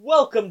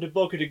Welcome to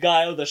Boku de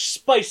Gallo, the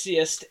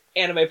spiciest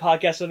anime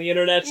podcast on the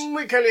internet.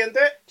 Muy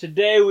caliente.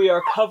 Today we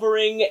are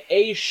covering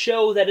a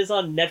show that is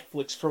on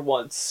Netflix for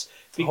once.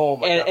 Oh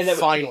my god,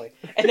 finally.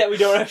 And that we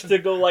don't have to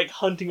go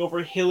hunting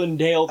over hill and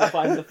dale to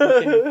find the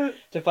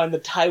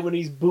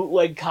Taiwanese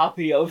bootleg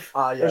copy of.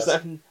 Yes.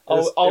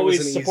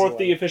 Always support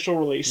the official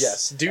release.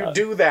 Yes,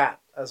 do that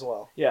as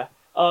well. Yeah.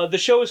 The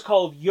show is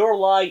called Your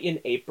Lie in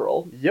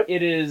April. Yep.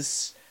 It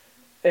is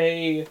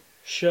a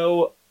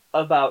show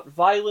about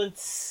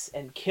violence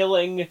and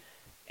killing,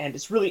 and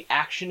it's really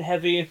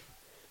action-heavy.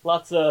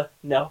 It's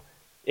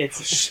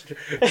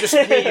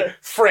just me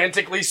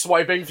frantically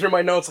swiping through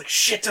my notes like,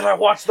 shit, did I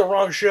watch the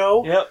wrong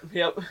show?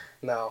 Yep.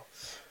 No.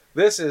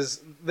 This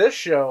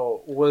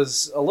show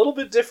was a little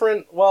bit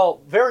different,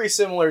 well, very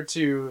similar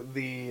to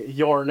the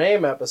Your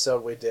Name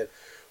episode we did,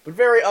 but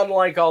very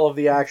unlike all of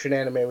the action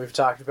anime we've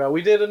talked about.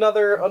 We did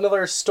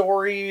another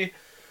story,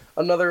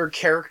 another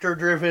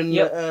character-driven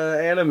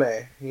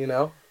anime, you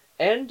know?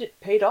 And it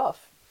paid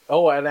off.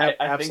 Oh, and I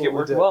absolutely think it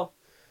worked well.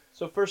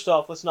 So first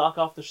off, let's knock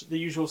off the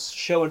usual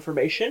show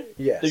information.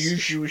 Yes. The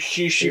usual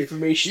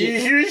information.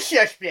 Usual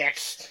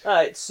suspects.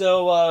 Alright,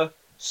 so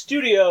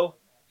studio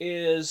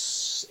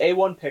is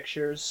A1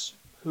 Pictures,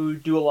 who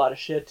do a lot of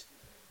shit.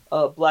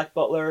 Black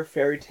Butler,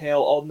 Fairy Tail,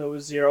 All Know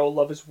Is Zero,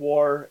 Love Is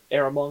War,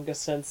 Eramonga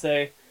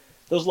Sensei.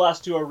 Those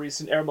last two are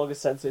recent. Eramonga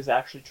Sensei is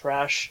actually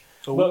trash.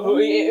 But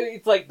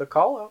it's like the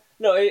call-out.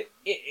 No,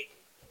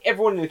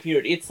 everyone in the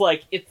community, it's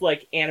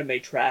like anime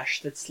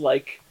trash. That's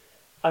like,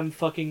 I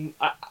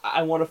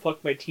want to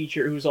fuck my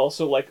teacher, who's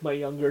also like my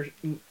younger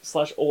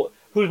 / old,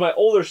 who's my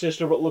older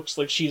sister, but looks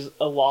like she's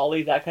a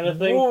lolly, that kind of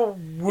thing.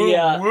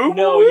 Yeah.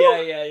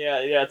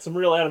 It's some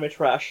real anime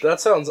trash. That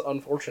sounds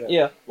unfortunate.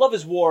 Yeah, Love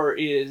Is War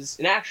is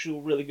an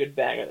actual really good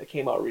banger that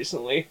came out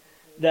recently.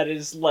 That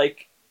is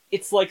like,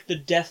 it's like the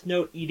Death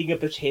Note eating a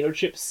potato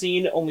chip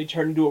scene, only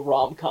turned into a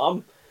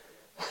rom-com.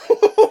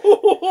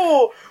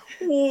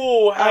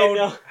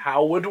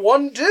 How would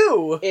one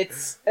do?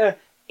 It's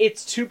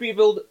two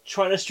people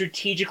trying to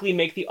strategically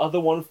make the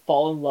other one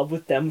fall in love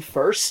with them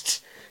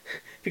first,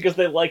 because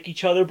they like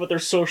each other, but they're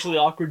socially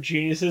awkward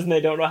geniuses and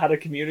they don't know how to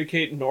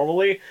communicate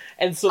normally,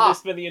 and so they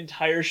spend the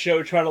entire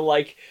show trying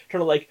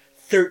to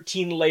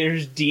 13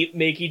 layers deep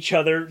make each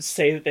other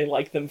say that they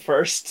like them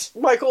first.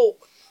 Michael,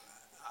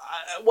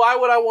 why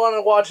would I want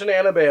to watch an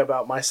anime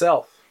about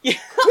myself? Yeah.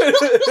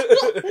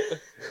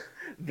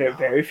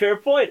 Very fair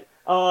point.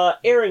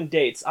 Airing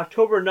dates,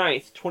 October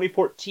 9th,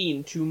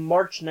 2014 to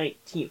March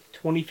 19th,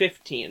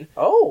 2015.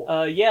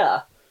 Oh.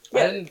 Yeah.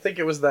 I didn't think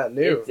it was that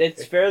new.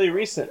 It's fairly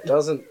recent. It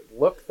doesn't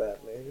look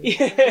that new.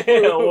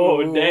 Yeah.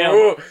 Oh,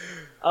 damn.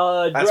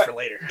 That's for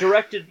later.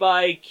 Directed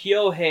by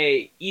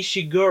Kyohei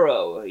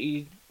Ishiguro.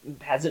 He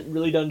hasn't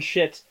really done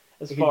shit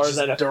as far as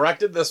I know.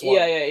 Directed this one.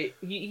 Yeah.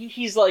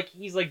 He's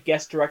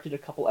guest directed a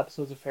couple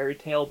episodes of Fairy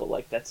Tail,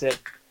 but that's it.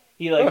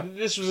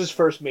 This was his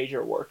first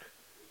major work.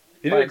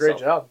 He did a great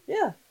job.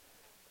 Yeah.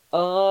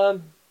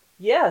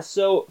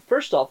 So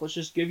first off, let's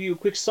just give you a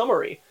quick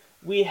summary.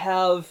 We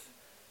have...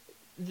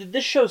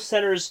 This show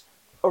centers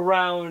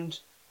around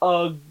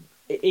a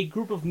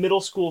group of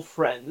middle school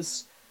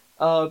friends,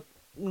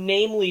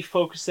 namely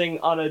focusing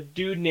on a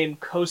dude named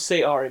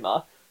Kosei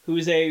Arima, who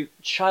is a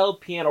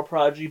child piano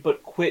prodigy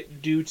but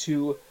quit due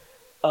to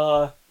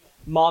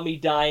mommy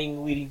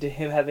dying, leading to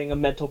him having a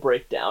mental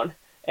breakdown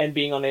and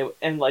being unable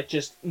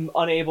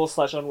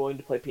 / unwilling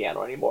to play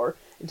piano anymore,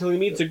 until he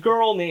meets a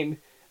girl named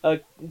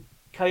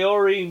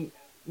Kaori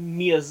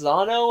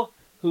Miyazano,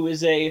 who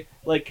is a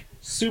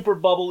super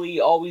bubbly,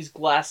 always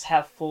glass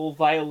half full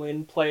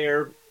violin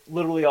player,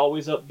 literally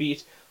always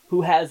upbeat,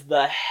 who has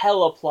the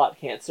hella plot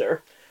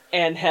cancer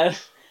and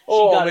has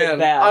it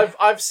bad.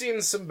 I've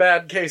seen some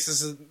bad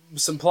cases of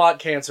some plot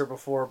cancer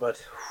before,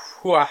 but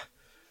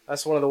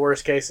that's one of the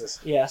worst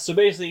cases. Yeah, so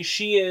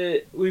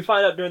basically we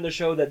find out during the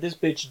show that this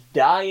bitch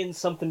died in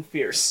something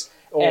fierce,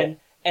 and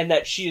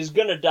that she is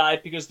gonna die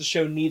because the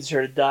show needs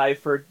her to die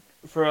for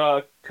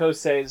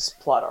Kosei's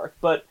plot arc.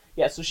 But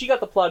yeah, so she got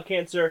the plot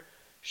cancer.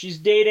 She's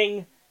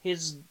dating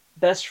his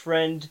best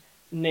friend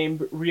named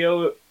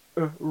Ryoto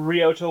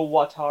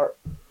Watari,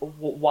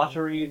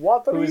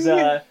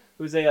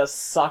 who's a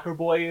soccer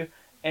boy,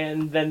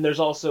 and then there's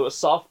also a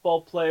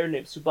softball player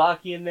named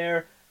Tsubaki in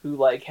there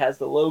who has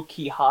the low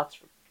key hots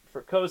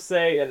for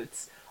Kosei, and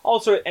it's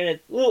also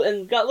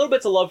and got little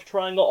bits of love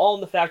triangle, all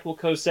in the fact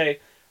Kosei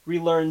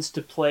relearns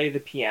to play the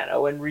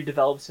piano and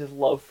redevelops his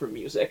love for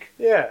music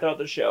throughout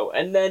the show.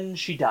 And then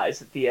she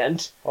dies at the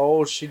end.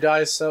 Oh, she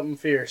dies something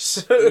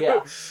fierce.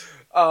 Yeah.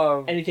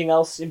 Anything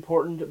else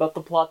important about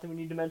the plot that we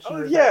need to mention?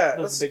 Those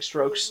are big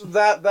strokes.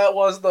 That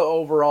was the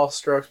overall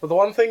strokes. But the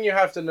one thing you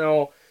have to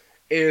know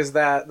is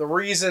that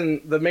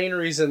the main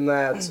reason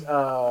that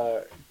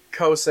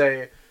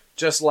Kosei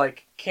just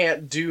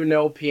can't do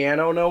no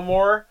piano no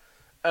more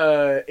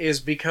is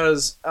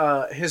because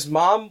his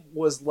mom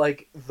was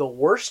the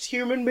worst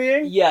human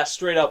being. Yeah,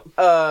 straight up.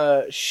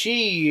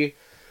 She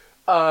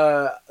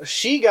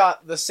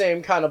got the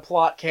same kind of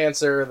plot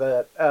cancer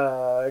that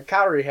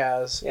Kaori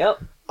has.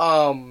 Yep.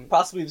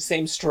 Possibly the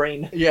same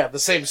strain. Yeah, the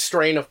same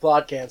strain of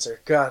plot cancer.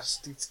 Gosh,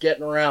 it's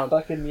getting around.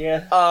 Fucking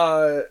yeah.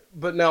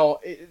 But no,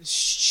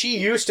 she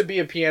used to be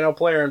a piano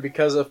player, and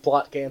because of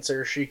plot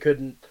cancer, she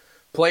couldn't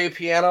play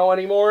piano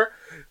anymore.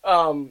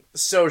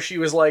 So she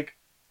was like,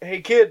 "Hey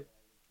kid,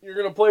 you're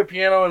gonna play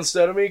piano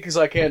instead of me because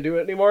I can't do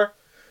it anymore."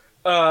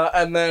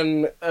 And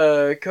then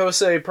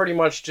Kosei pretty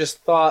much just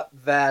thought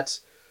that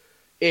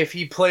if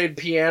he played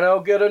piano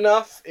good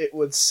enough, it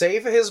would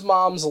save his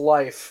mom's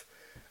life.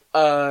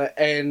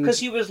 And because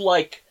he was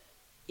like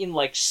in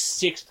like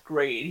 6th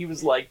grade. He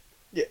was like,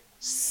 yeah.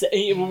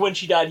 When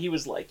she died, he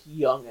was like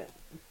young.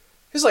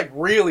 He's like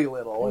really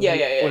little.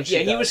 When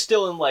he was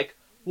still in like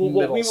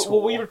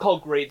what we would call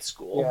grade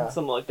school,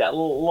 something like that,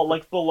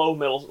 like below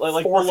middle,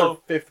 like 4th below or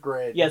 5th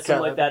grade, something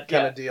like that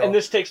kind of deal. And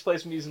this takes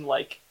place when he's in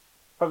like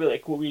probably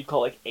like what we'd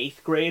call like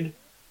 8th grade,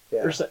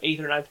 or 8th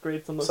or 9th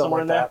grade, somewhere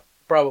like in there,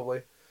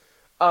 probably.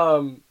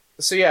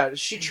 So yeah,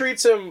 she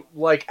treats him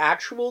like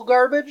actual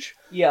garbage.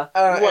 Yeah,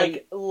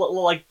 like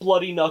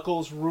bloody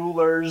knuckles,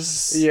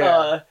 rulers.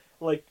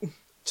 Like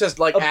just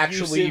like abusive.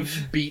 Actually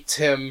beats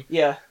him.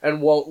 Yeah,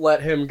 and won't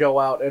let him go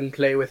out and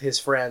play with his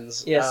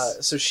friends.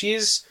 Yes. So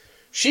she's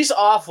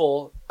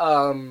awful.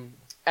 And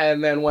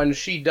then when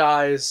she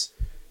dies,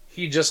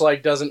 he just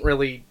like doesn't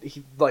really,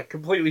 he like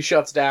completely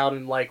shuts down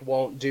and like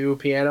won't do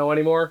piano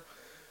anymore.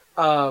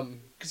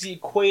 Because he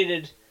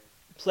equated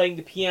playing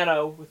the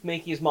piano with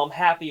making his mom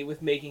happy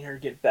with making her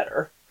get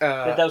better.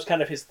 That was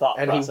kind of his thought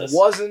process. And he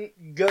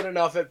wasn't good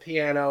enough at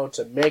piano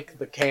to make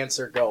the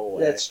cancer go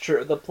away. That's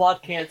true. The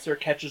plot cancer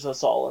catches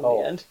us all in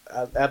the end.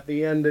 At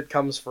the end, it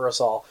comes for us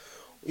all.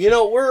 You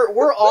know,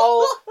 we're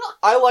all...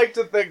 I like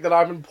to think that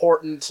I'm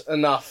important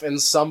enough in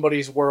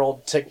somebody's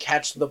world to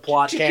catch the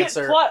plot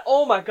cancer.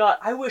 Oh my god!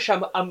 I wish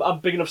I'm a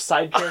big enough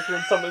side character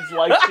in someone's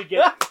life to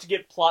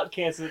get plot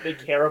cancer that they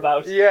care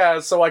about. Yeah,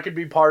 so I could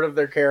be part of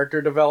their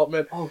character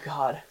development. Oh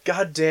god!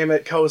 God damn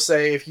it,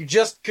 Kosei! If you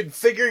just could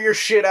figure your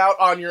shit out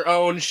on your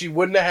own, she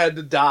wouldn't have had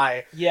to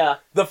die. Yeah.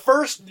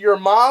 Your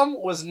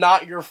mom was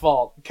not your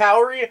fault.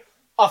 Kaori,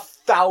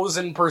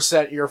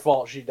 1,000% your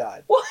fault. She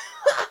died. What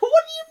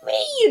do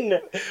you mean?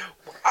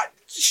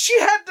 She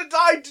had to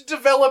die to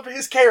develop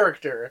his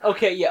character.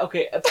 Okay.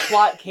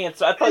 Plot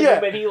cancer. I thought you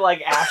meant he,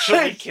 like,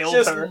 actually killed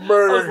her. Just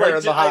murdered her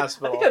in the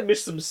hospital. I think I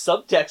missed some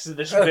subtext in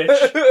this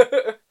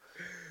bitch.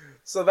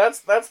 So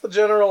that's the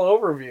general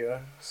overview.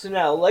 So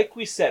now, like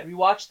we said, we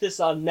watched this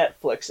on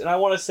Netflix, and I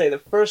want to say the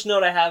first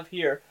note I have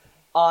here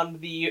on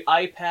the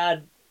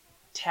iPad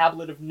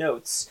tablet of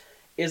notes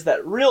is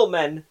that real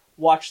men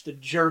watch the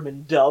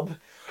German dub.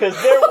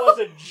 Because there was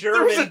a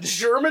German... There was a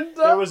German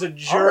dub? There was a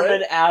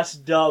German-ass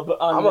dub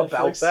on Netflix. I'm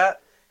about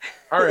that.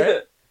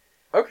 Alright.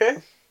 Okay.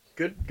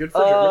 Good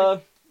for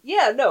Germany.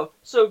 Yeah, no.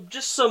 So,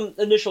 just some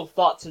initial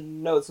thoughts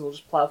and notes, and we'll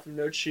just plow through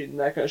note sheet and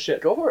that kind of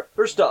shit. Go for it.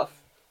 First off,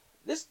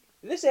 this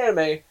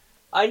anime...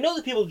 I know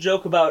that people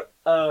joke about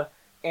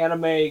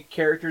anime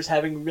characters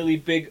having really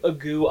big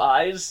agoo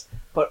eyes,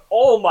 but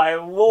oh my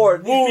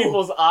lord, these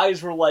people's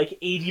eyes were like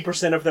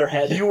 80% of their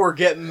head. You were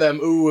getting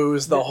them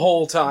ooh-oos the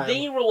whole time.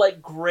 They were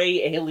like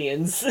gray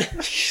aliens.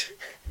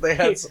 They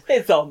had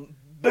some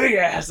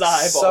big-ass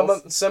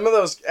eyeballs. Some of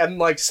those, and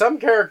like some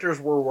characters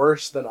were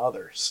worse than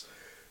others.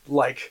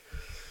 Like,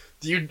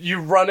 you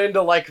run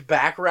into like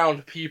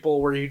background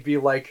people where you'd be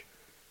like,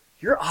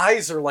 your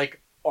eyes are like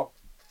a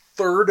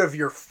third of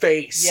your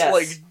face. Yes.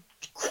 Like,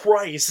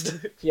 Christ.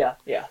 Yeah.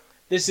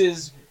 This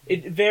is...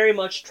 It very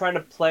much trying to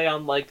play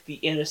on, like, the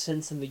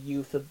innocence and the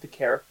youth of the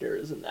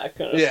characters and that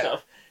kind of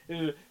stuff.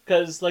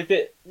 Because, like,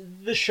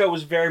 the show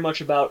was very much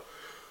about,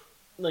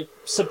 like,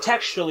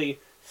 subtextually,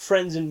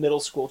 friends in middle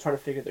school trying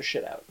to figure their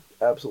shit out.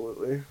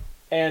 Absolutely.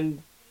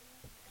 And...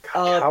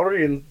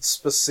 Kaori in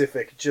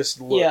specific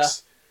just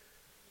looks...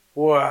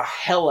 Yeah. Wow.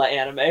 Hella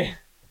anime.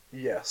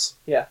 Yes.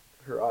 Yeah.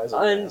 Her eyes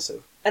are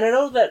massive. And I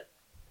know that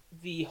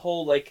the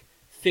whole, like,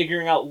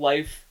 figuring out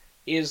life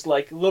is,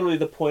 like, literally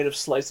the point of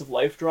slice of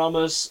life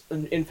dramas.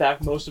 And in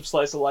fact, most of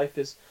slice of life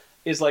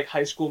is like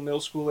high school, middle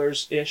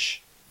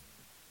schoolers-ish.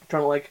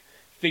 Trying to, like,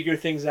 figure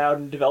things out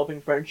and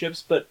developing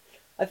friendships. But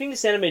I think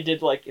this anime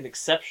did, like, an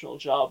exceptional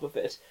job of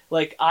it.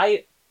 Like,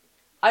 I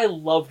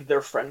loved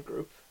their friend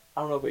group.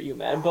 I don't know about you,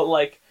 man. But,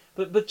 like,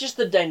 but just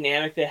the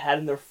dynamic they had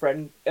in their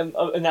friend, in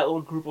that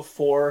little group of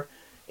 4,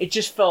 it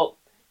just felt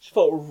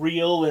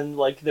real, and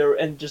like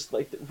just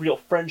like the real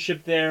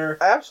friendship there.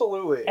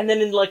 Absolutely. And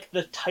then in like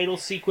the title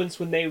sequence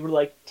when they were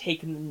like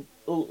taking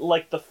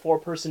like the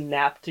 4-person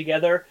nap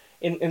together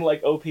in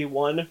like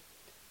OP1,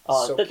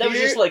 that was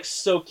just like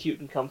so cute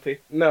and comfy.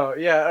 No,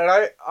 yeah,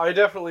 and I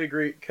definitely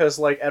agree, because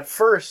like at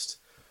first,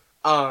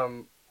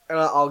 and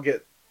I'll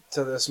get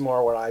to this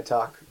more when I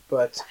talk,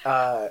 but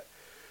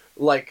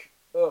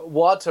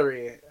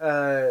Watari,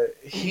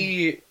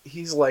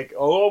 he's like,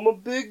 oh, I'm a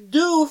big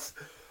doof.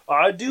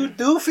 I do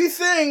doofy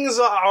things.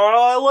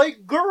 I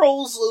like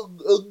girls.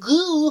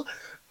 Goo.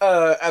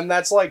 And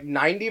that's like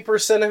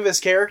 90% of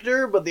his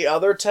character, but the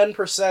other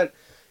 10%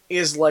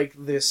 is like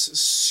this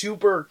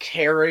super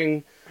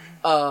caring,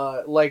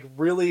 like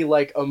really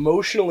like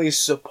emotionally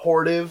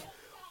supportive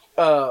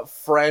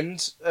friend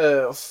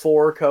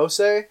for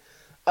Kosei.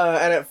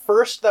 And at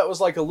first that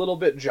was like a little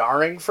bit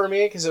jarring for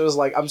me, because it was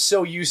like I'm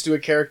so used to a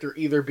character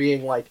either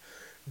being like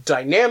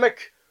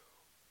dynamic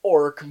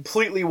or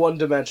completely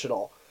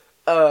one-dimensional.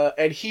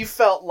 And he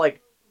felt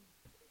like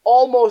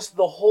almost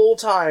the whole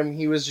time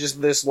he was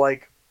just this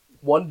like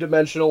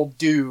one-dimensional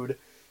dude.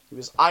 He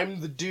was, I'm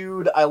the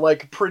dude, I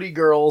like pretty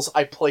girls,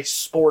 I play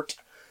sport.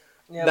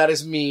 Yep. That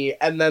is me.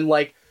 And then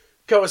like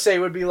Kosei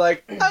would be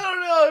like, I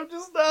don't know, I'm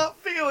just not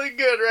feeling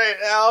good right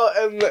now.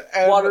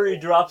 And Watery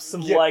drops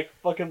some like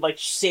fucking like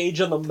sage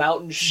on the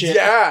mountain shit.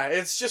 Yeah,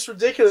 it's just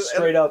ridiculous.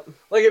 Straight up.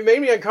 Like, it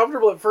made me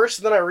uncomfortable at first,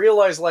 and then I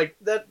realized like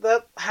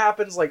that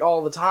happens like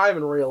all the time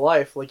in real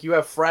life. Like, you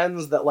have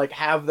friends that like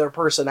have their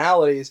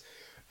personalities,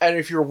 and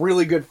if you're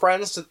really good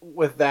friends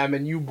with them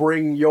and you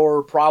bring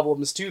your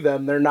problems to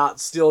them, they're not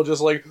still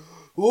just like,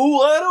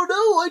 oh, I don't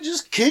know, I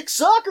just kick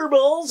soccer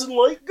balls and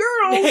like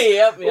girls.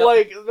 Yep.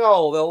 Like,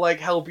 no, they'll like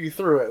help you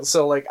through it.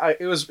 So like,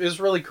 it was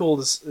really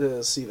cool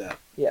to see that.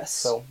 Yes.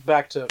 So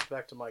back to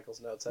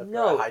Michael's notes after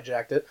I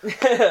hijacked it.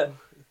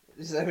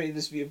 I mean,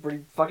 this would be a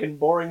pretty fucking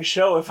boring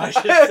show if I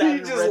just you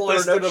just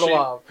listed it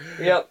off.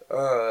 Yep.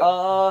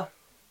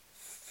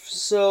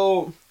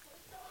 So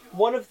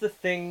one of the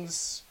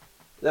things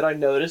that I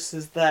noticed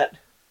is that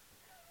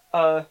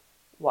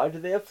why do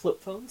they have flip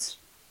phones?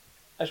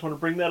 I just want to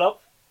bring that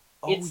up.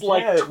 It's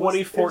like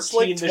 2014. It's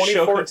like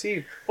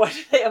 2014. Why do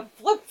they have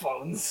flip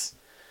phones?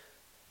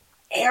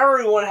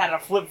 Everyone had a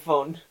flip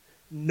phone.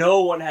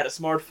 No one had a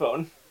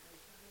smartphone.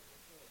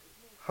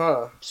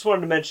 Huh. Just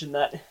wanted to mention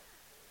that.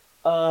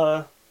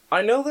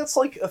 I know that's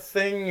like a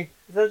thing.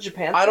 Is that a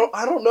Japan thing?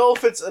 I don't know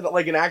if it's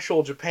like an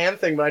actual Japan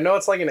thing, but I know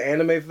it's like an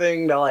anime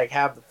thing to like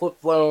have the flip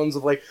phones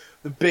with like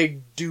the big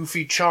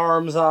doofy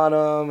charms on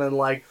them, and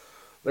like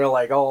they're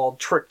like all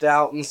tricked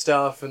out and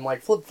stuff, and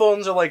like flip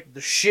phones are like the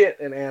shit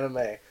in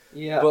anime.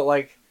 Yeah. But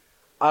like,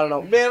 I don't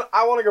know, man.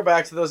 I want to go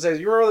back to those days.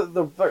 You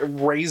remember the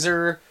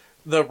Razor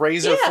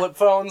flip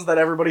phones that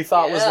everybody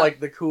thought was like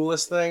the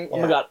coolest thing? Oh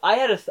my god, I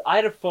had a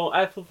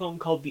flip phone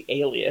called the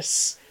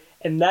Alias,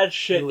 and that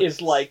shit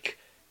is like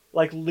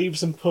leave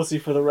some pussy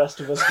for the rest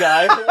of us,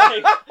 guy.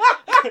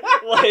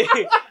 like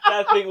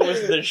that thing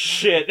was the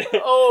shit.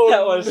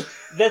 Oh,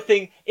 that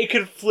thing. It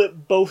could flip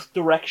both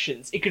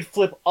directions. It could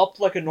flip up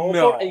like a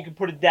normal phone, and you could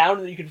put it down,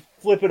 and then you could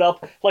flip it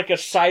up like a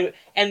side.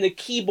 And the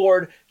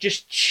keyboard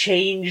just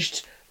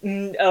changed.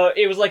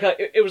 It was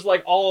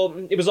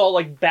all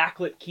like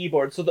backlit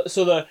keyboard. So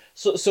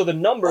the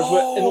numbers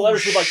and the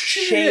letters would like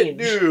change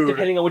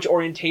depending on which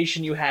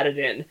orientation you had it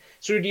in.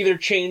 So it would either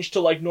change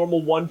to like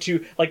normal 1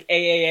 2 like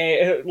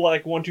AAA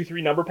like 1 2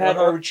 3 number pad,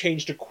 or it would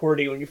change to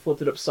QWERTY when you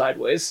flipped it up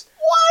sideways.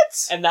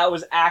 What? And that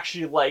was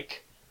actually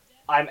like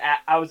that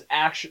was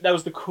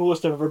the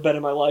coolest I've ever been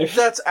in my life.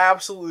 That's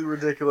absolutely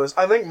ridiculous.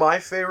 I think my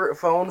favorite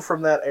phone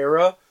from that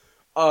era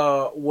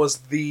was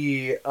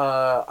the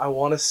I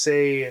want to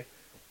say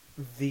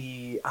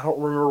I don't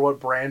remember what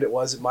brand it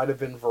was. It might have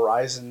been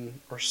Verizon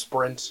or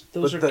Sprint.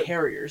 Those are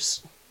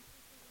carriers.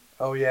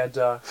 Oh yeah,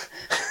 duh.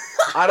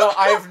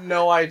 I have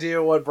no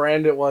idea what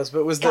brand it was, but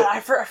it was God, I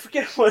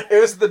forget what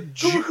it was.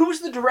 Who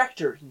was the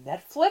director?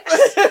 Netflix?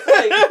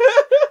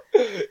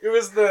 It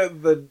was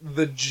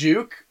the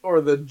Juke or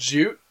the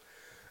Jute.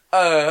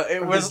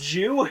 It was the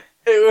Jew.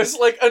 It was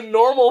like a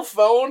normal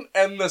phone,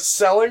 and the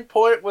selling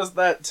point was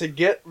that to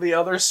get the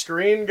other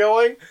screen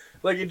going,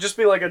 like it'd just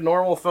be like a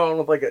normal phone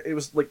with like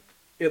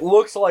it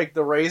looked like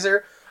the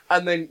Razor,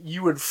 and then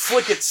you would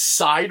flick it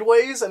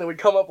sideways, and it would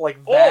come up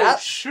like that. Oh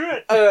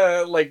shit!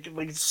 Like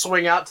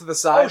swing out to the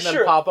side and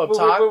then pop up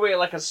top. Wait,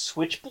 like a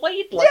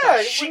switchblade? Like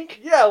a shink?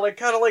 Yeah, like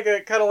kind of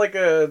like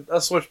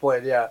a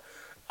switchblade. Yeah.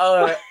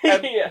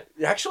 Yeah.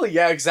 Actually,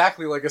 yeah,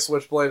 exactly like a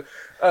switchblade.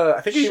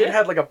 I think it even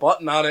had like a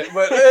button on it,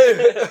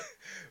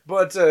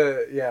 but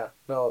yeah,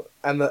 no.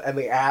 And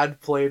the ad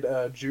played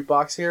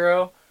Jukebox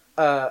Hero,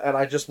 and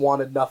I just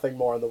wanted nothing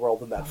more in the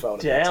world than that phone.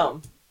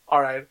 Damn.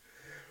 All right.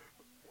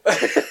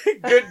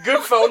 good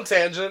phone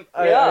tangent.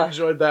 I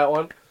enjoyed that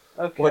one.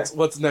 Okay.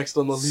 What's next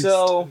on the list?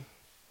 So,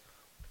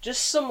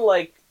 just some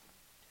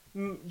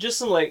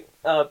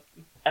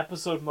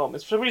episode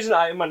moments. For some reason,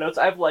 in my notes,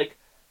 I have like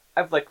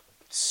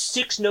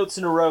 6 notes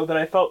in a row that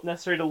I felt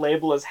necessary to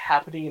label as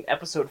happening in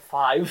episode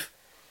 5.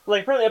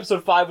 Like, apparently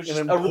episode 5 was just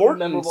a really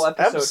memorable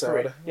episode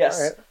for me.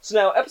 Yes. Right. So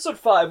now, episode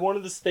 5, one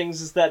of the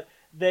things is that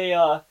they,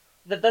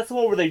 that's the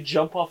one where they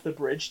jump off the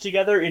bridge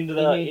together into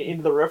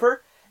the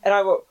river, and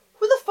I go,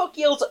 who the fuck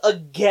yells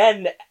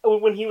again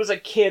when he was a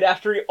kid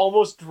after he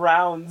almost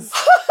drowns?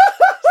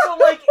 So,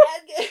 like,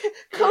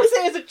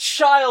 Kosei as a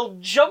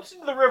child jumps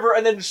into the river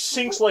and then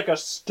sinks like a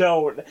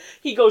stone.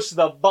 He goes to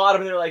the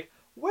bottom and they're like,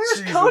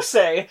 where's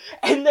Kosei?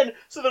 And then,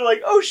 so they're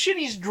like, oh shit,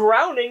 he's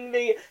drowning.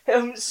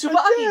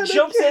 Tsubaki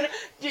jumps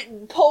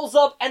in, pulls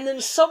up, and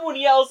then someone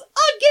yells,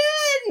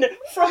 again!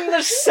 From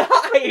the side!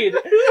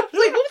 Like,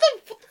 what the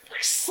fuck?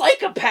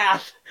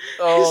 Psychopath!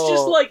 It's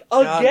just like,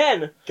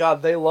 again.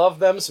 God, they love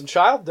them some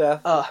child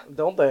death,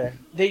 don't they?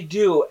 They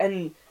do.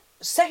 And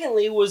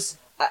secondly was,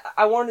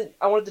 I wanted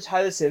to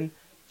tie this in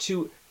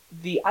to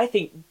the I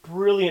think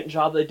brilliant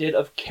job they did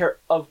of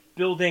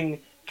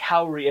building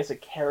Kaori as a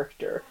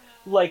character.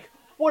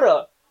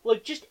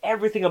 Just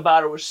everything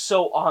about her was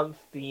so on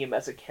theme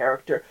as a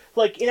character.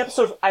 Like in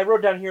I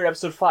wrote down here in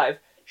episode 5,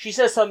 she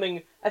says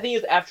something. I think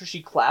it's after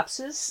she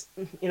collapses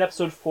in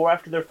episode 4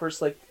 after their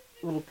first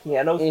little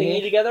piano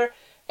thingy together.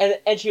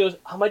 And she goes,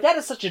 "Oh, my dad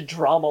is such a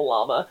drama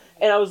llama,"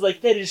 and I was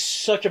like, "That is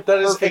such a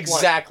perfect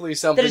exactly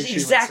something. That is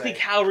exactly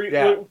Kaori.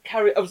 Yeah.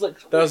 Kaori." I was like,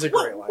 "That was a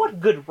great line.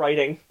 What good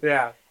writing."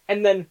 Yeah.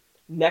 And then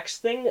next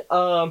thing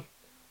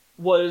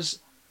was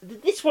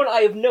this one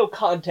I have no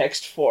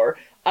context for.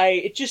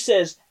 It just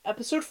says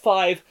episode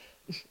 5,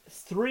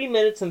 3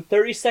 minutes and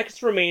 30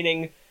 seconds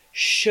remaining.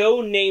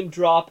 Show name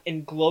drop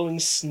and glowing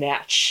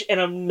snatch,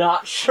 and I'm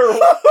not sure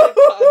what the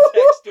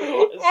context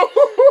was.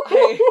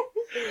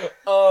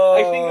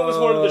 I think it was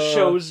one of the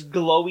show's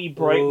glowy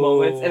bright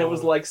moments, and it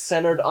was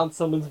centered on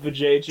someone's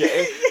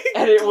vajayjay,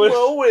 and it was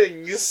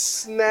glowing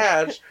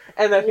snatch.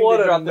 And I think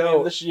they dropped the name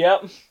of the show.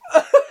 Yep.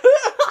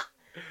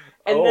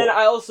 And then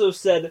I also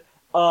said,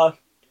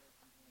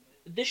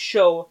 this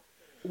show,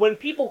 when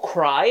people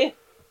cry,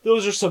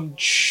 those are some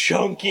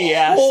chunky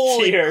ass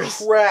tears.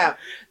 Holy crap!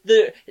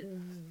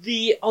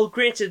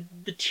 Granted,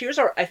 the tears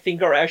are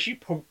actually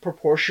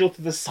proportional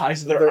to the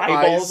size of their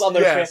eyeballs on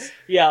their face.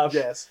 Yeah.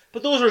 Yes.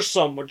 But those are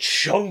some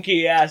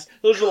chunky ass.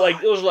 Those are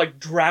like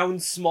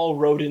drowned small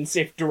rodents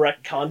if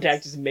direct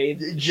contact is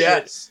made.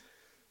 Yes.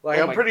 Shit.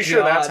 I'm pretty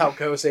sure that's how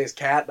Kosei's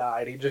cat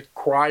died. He just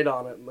cried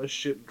on it and this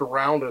shit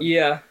drowned him.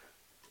 Yeah.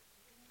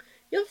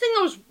 The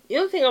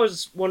other thing I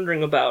was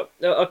wondering about,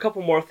 a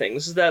couple more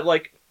things, is that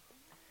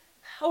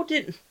how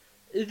did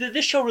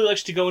this show really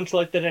likes to go into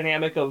the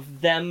dynamic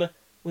of them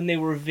when they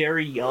were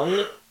very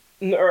young,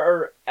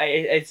 or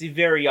I'd say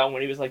very young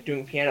when he was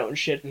doing piano and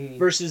shit,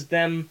 versus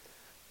them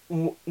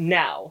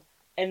now.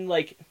 And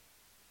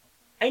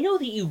I know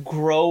that you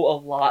grow a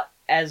lot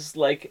as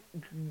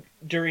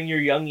during your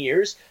young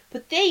years,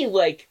 but they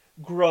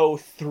grow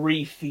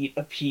 3 feet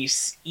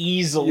apiece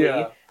easily.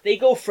 Yeah. They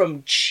go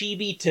from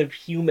chibi to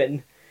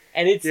human,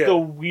 and it's the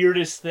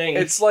weirdest thing.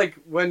 It's like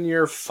when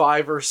you're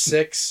 5 or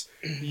 6,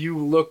 you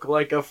look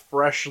like a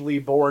freshly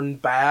born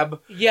bab.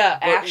 Yeah,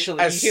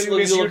 actually, as soon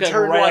as you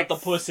turn right out the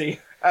pussy.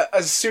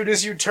 As soon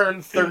as you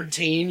turn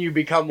 13, you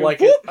become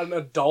an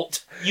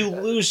adult. You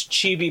lose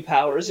chibi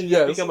powers and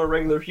you become a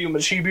regular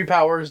human. Chibi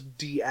powers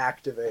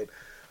deactivate.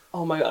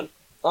 Oh my god.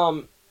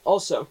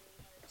 Also,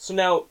 so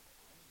now,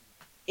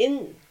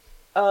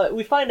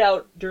 we find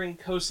out during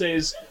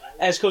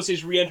as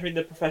Kosei's re-entering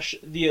the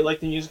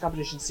music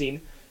competition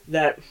scene,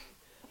 that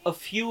a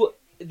few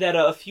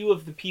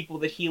of the people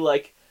that he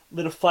lit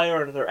a fire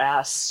under their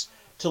ass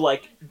to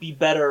be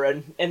better,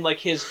 and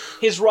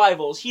his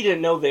rivals, he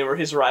didn't know they were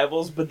his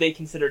rivals, but they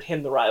considered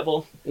him the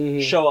rival,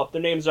 show up.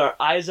 Their names are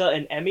Aiza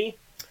and Emmy.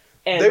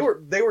 And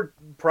they were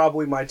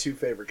probably my 2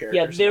 favorite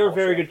characters. Yeah, they were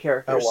very good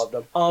characters. I loved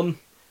them.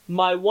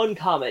 My one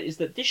comment is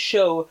that this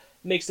show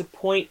makes a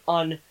point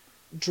on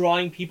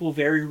drawing people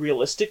very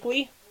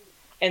realistically,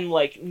 and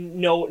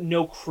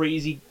no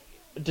crazy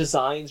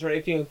designs or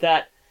anything like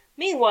that.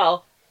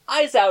 Meanwhile,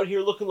 Ai's out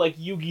here looking like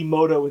Yugi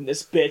Moto in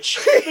this bitch.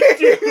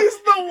 He's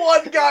the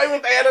one guy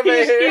with anime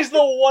hair. He's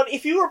the one.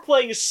 If you were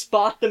playing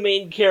Spot, the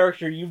main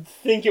character, you'd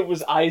think it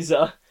was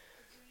Aiza.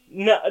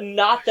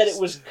 Not that it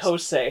was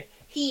Kosei.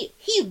 He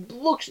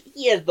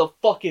has the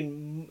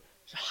fucking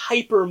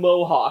hyper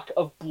mohawk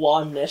of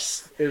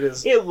blondness.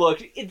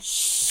 It's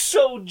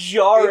so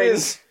jarring.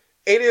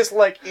 It is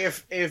like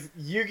if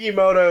Yugi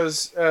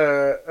Moto's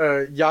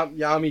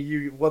Yami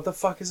Yugi, what the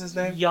fuck is his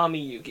name?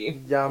 Yami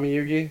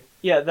Yugi.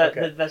 Yeah,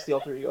 that's the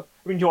alter ego.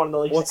 I mean, do you want to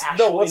know what's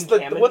name?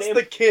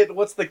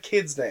 What's the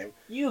kid's name?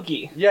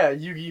 Yugi. Yeah,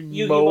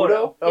 Yugi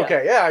Moto. Yeah.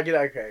 Okay, yeah, I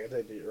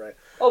think you're right.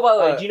 Oh, by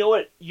the way, do you know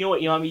what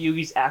Yami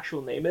Yugi's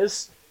actual name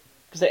is?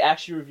 Because they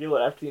actually reveal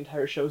it after the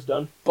entire show's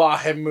done.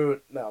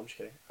 Bahamut. No, I'm just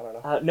kidding. I don't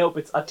know. Nope,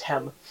 it's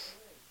Atem.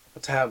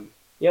 Atem.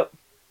 Yep.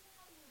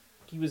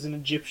 He was an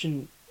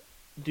Egyptian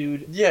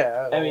dude.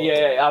 Yeah. I mean,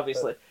 yeah,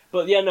 obviously.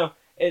 But yeah, no.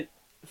 It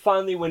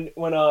finally when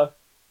what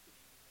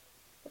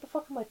the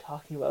fuck am I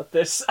talking about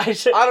this? I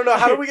don't know.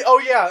 How do we? Oh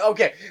yeah.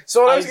 Okay.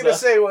 So what I was gonna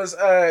say was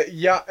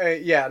Yugi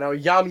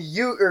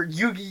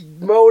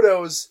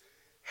Moto's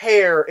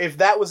hair. If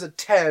that was a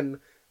 10,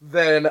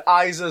 then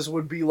Aiza's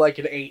would be like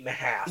an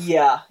 8.5.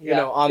 Yeah. You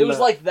know, it was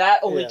like that.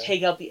 Only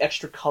take out the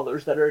extra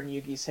colors that are in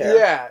Yugi's hair.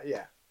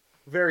 Yeah.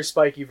 Very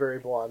spiky, very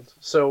blonde.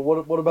 So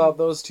what about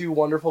those 2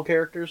 wonderful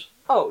characters?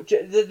 Oh,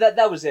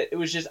 that was it. It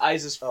was just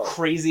Aiza's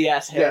crazy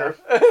ass hair.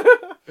 Yeah.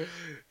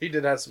 He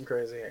did have some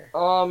crazy hair.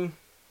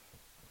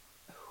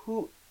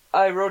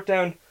 I wrote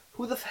down,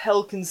 who the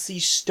hell can see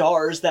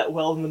stars that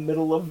well in the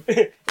middle of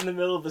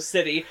the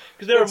city?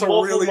 Because there are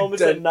multiple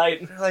moments at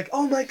night. They're like,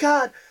 oh my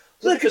god,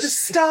 look at the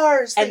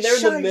stars! And they're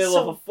in the middle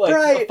of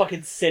a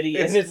fucking city,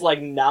 and it's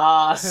like,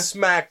 nah.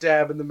 Smack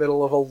dab in the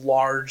middle of a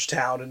large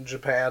town in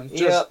Japan.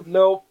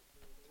 Nope.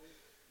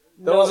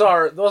 Those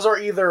are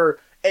either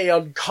a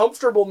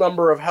uncomfortable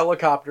number of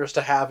helicopters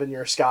to have in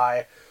your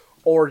sky,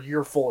 or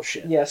you're full of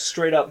shit. Yeah,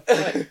 straight up.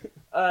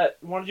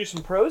 Want to do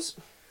some pros?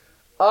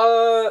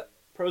 Yeah,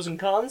 pros and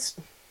cons?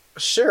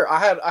 Sure, I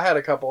had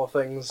a couple of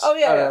things. Oh,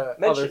 yeah.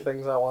 Other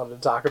things I wanted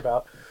to talk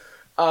about.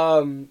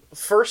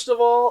 First of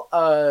all,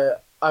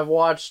 I've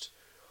watched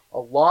a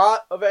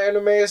lot of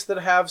animes that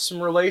have some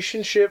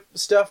relationship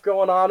stuff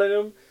going on in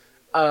them,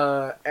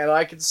 and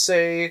I could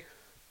say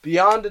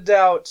beyond a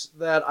doubt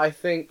that I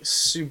think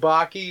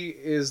Tsubaki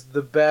is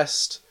the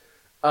best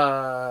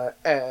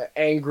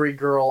angry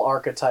girl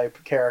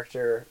archetype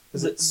character.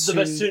 Is it the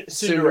best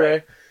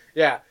tsundere?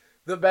 Yeah,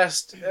 the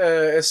best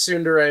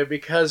tsundere,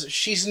 because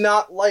she's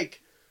not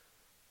like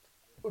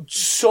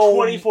so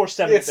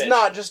 24/7. It's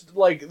not just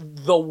like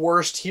the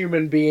worst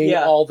human being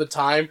all the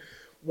time,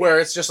 where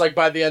it's just like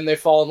by the end they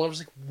fall in love. It's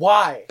like,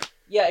 why?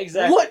 Yeah,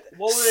 exactly. What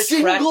would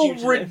single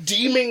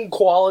redeeming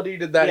quality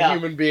did that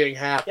human being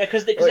have? Yeah,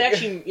 because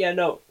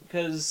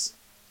because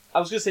I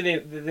was gonna say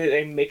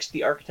they mixed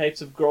the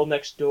archetypes of Girl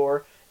Next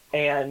Door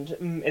and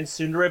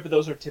tsundere, but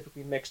those are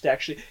typically mixed.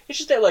 Actually, it's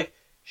just that like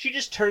she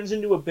just turns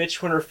into a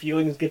bitch when her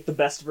feelings get the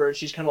best of her, and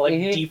she's kind of like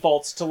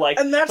defaults to like,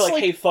 and that's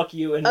hey, fuck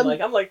you, and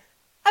like I'm like,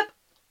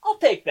 I'll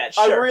take that.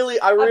 Sure. I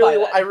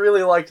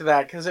really liked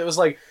that, because it was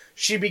like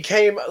she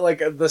became like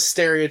the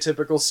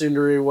stereotypical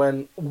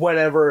tsundere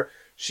whenever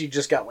she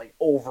just got like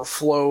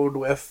overflowed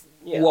with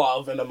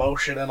love and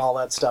emotion and all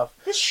that stuff.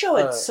 This show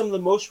had some of the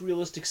most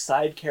realistic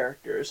side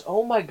characters.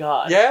 Oh my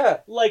god. Yeah.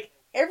 Like,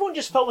 everyone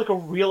just felt like a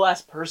real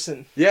ass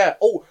person. Yeah.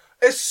 Oh,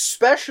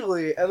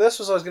 especially, and this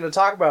was what I was going to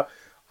talk about,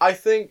 I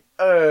think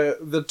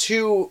the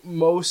two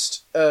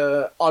most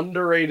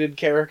underrated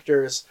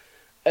characters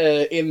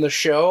in the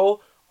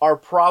show are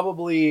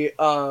probably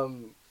what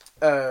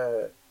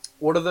are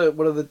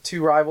the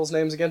two rivals'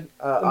 names again?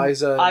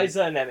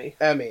 Aiza and Emmy.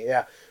 Emmy,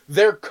 yeah.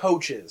 They're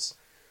coaches.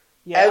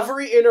 Yeah.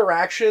 Every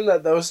interaction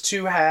that those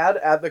two had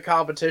at the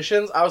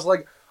competitions, I was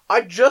like, I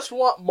just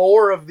want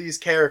more of these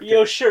characters.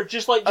 Yo, sure,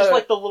 just like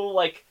the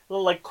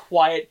little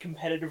quiet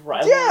competitive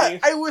rivalry. Yeah,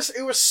 it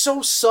was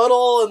so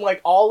subtle, and like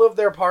all of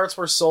their parts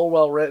were so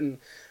well written,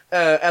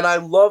 and I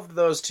loved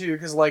those two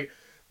because like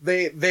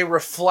they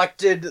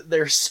reflected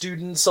their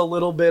students a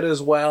little bit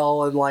as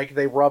well, and like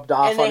they rubbed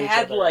off on each other.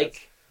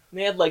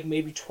 They had like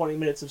maybe 20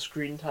 minutes of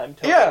screen time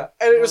total. Yeah,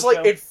 and it was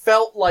like, it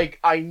felt like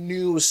I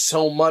knew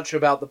so much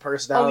about the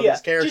personality of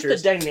these characters.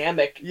 Just the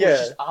dynamic was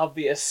just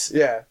obvious.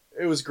 Yeah,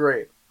 it was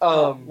great.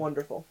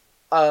 Wonderful.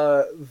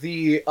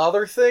 The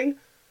other thing,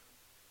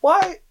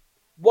 why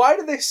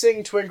do they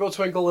sing Twinkle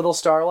Twinkle Little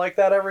Star like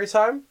that every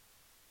time?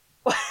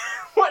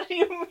 What do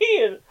you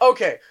mean?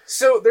 Okay,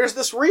 so there's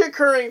this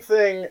reoccurring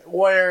thing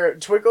where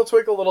Twinkle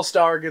Twinkle Little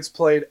Star gets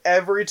played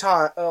every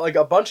time, like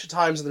a bunch of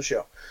times in the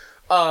show.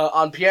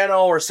 On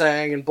piano or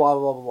sang and blah,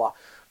 blah, blah,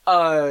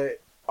 blah.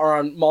 Or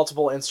on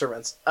multiple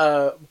instruments.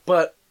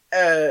 But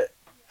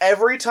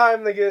every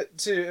time they get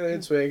to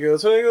Twinkle,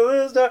 Twinkle,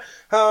 Little Star,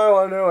 how I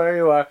wonder where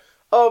you are,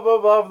 up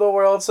above the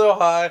world so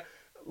high,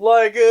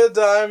 like a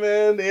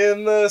diamond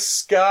in the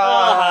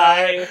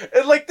sky.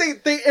 And like,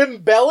 they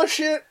embellish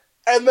it,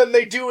 and then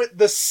they do it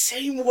the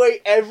same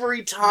way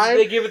every time.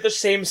 They give it the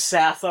same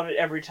sass on it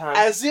every time.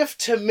 As if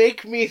to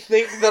make me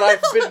think that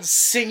I've been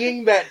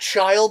singing that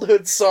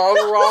childhood song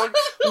wrong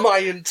my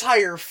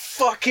entire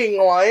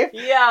fucking life.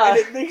 Yeah. And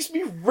it makes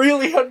me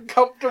really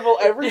uncomfortable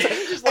every time.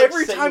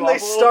 Every time they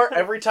start,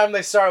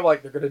 I'm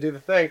like, they're gonna do the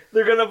thing.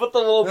 They're gonna put the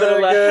little bit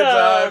of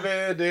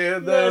diamond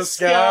in the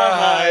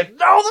sky.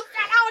 No, that's not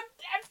how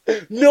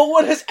it. No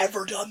one has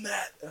ever done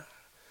that.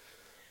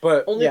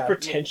 But only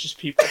pretentious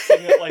people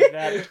sing it like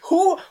that.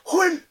 Who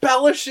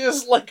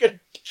embellishes like a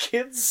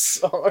kid's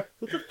song?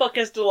 Who the fuck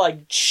has to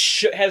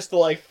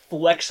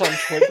flex on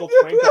Twinkle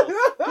Twinkle?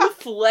 Who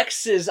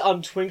flexes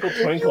on Twinkle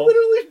Twinkle? You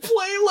literally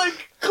play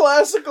like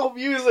classical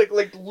music,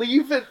 like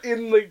leave it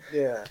in the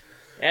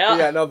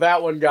Yeah, no,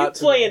 that one got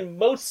to playing me.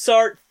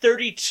 Mozart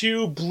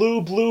 32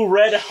 Blue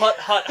Red Hut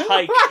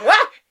Hike.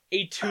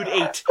 Etude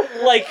 8.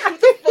 Like,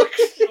 what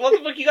the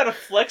fuck you gotta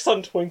flex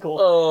on Twinkle?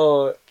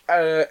 Oh,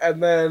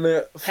 and then...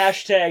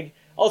 Hashtag...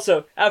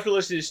 Also, after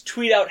listening to this,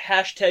 tweet out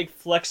hashtag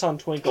flex on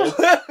Twinkle.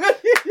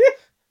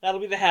 That'll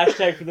be the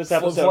hashtag for this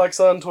episode. Flex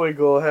on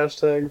Twinkle,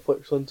 hashtag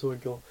flex on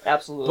Twinkle.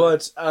 Absolutely.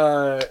 But,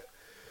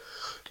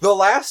 the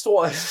last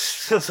one...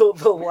 sorry,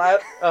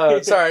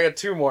 I got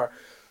two more.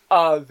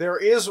 There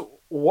is,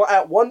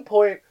 at one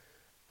point,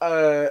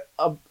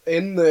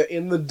 in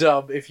the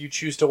dub, if you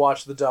choose to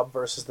watch the dub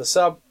versus the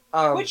sub...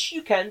 which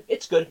you can.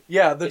 It's good.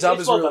 Yeah, the dub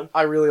is well really... done.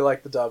 I really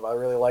like the dub. I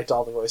really liked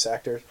all the voice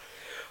actors.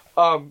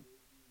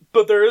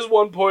 But there is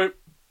one point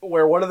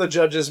where one of the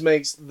judges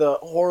makes the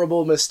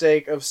horrible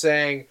mistake of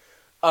saying,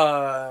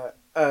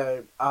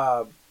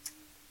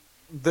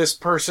 this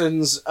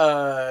person's,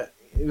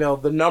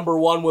 the number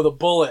one with a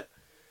bullet,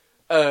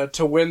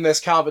 to win this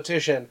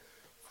competition.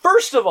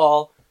 First of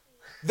all,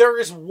 there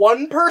is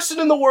one person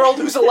in the world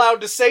who's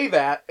allowed to say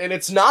that, and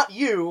it's not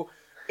you.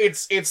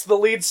 It's the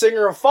lead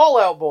singer of Fall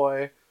Out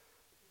Boy.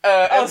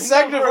 And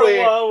secondly,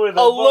 a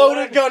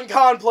loaded gun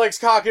complex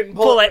cock and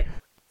bullet.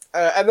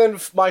 And then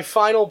my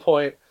final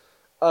point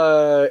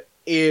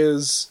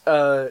is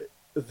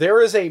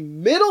there is a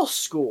middle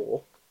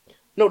school,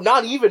 no,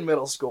 not even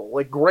middle school,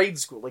 like grade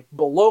school, like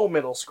below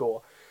middle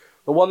school,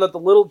 the one that the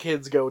little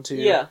kids go to,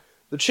 Yeah.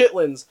 the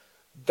Chitlins,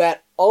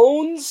 that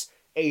owns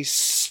a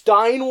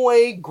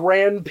Steinway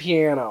grand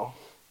piano.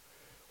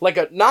 Like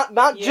a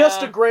not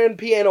just a grand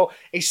piano,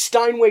 a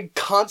Steinway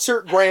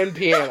concert grand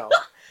piano.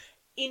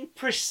 In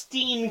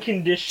pristine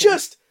condition.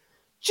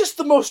 Just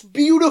the most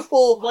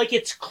beautiful. Like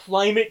it's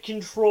climate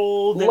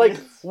controlled. Like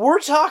we're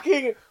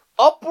talking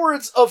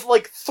upwards of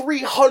like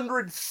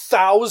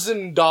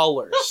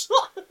 $300,000.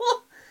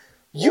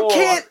 You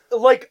can't,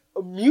 like,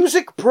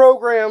 music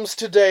programs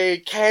today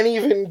can't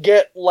even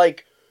get,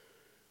 like,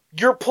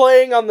 you're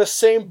playing on the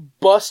same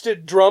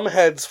busted drum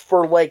heads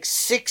for, like,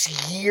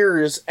 6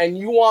 years, and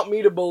you want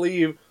me to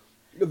believe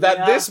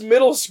that this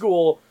middle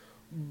school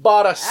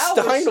bought a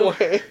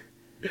Steinway.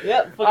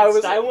 Yep,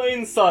 fucking Steinway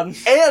and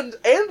Sons. And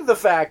the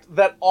fact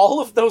that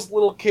all of those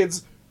little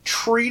kids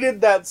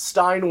treated that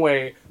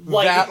Steinway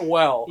that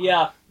well.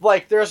 Yeah.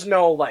 Like, there's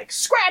no, like,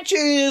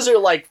 scratches or,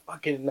 like,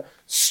 fucking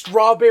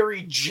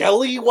strawberry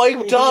jelly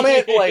wiped on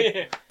it.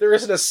 Like, there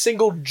isn't a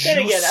single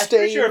juice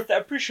stain.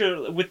 I'm pretty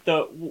sure with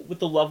the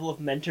level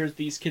of mentors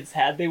these kids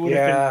had, they would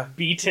have been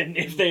beaten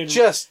if they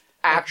just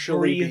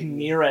actually breathed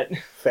near it.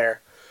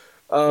 Fair.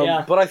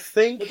 But I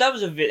think... But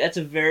that's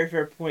a very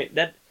fair point.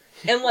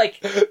 And, like,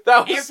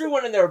 that was...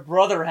 everyone and their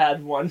brother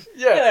had one.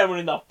 Yeah. Everyone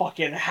in the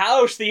fucking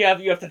house. You have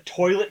the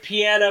toilet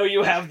piano.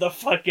 You have the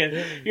fucking...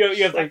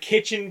 You have the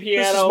kitchen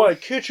piano. This is my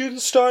kitchen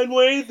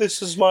Steinway.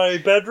 This is my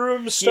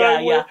bedroom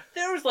Steinway. Yeah.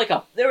 There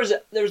was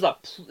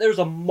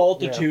a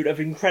multitude of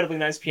incredibly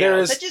nice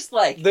pianos. That just,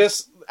 like...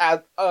 This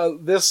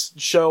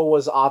show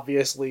was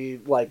obviously,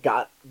 like,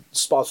 got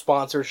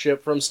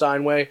sponsorship from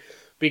Steinway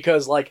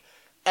because, like,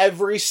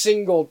 every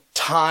single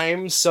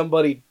time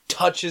somebody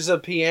touches a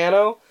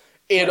piano...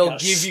 It'll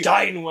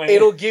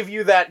give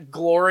you that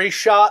glory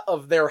shot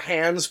of their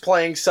hands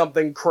playing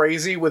something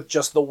crazy with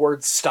just the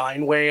word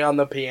Steinway on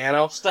the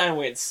piano.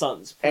 Steinway and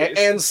Sons, please.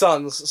 And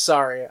Sons,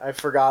 sorry. I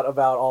forgot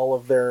about all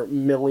of their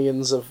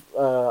millions of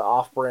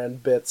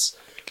off-brand bits.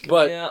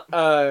 But yeah,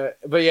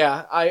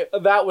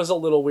 that was a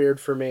little weird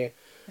for me.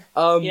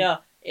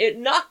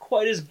 Not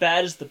quite as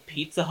bad as the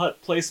Pizza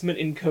Hut placement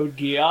in Code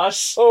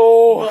Geass.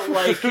 Oh! But,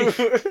 like,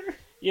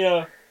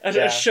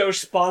 a show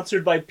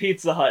sponsored by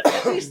Pizza Hut.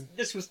 At least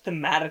this was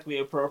thematically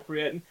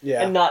appropriate.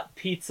 Yeah. And not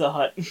Pizza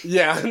Hut.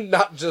 Yeah,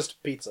 not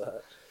just Pizza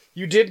Hut.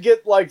 You did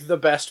get, like, the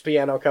best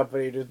piano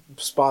company to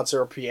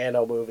sponsor a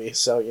piano movie,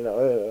 so,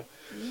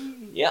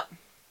 Yeah.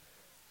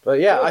 But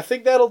yeah, I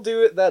think that'll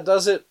do it. That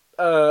does it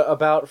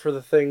about for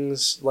the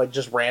things, like,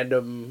 just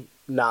random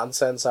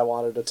nonsense I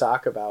wanted to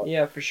talk about.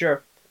 Yeah, for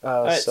sure.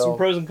 Alright, some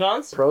pros and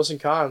cons? Pros and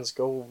cons.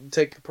 Go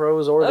take the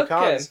pros or the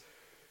cons.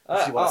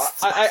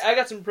 I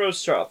got some pros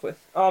to start off with.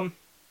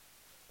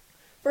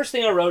 First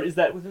thing I wrote is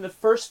that within the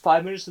first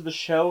 5 minutes of the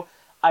show,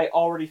 I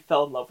already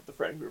fell in love with the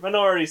friend group. I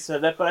know I already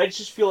said that, but I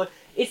just feel like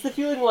it's the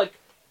feeling like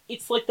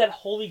it's like that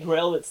holy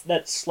grail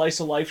that slice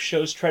of life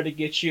shows try to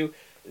get you.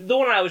 The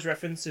one I always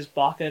reference is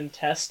Baka and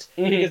Test,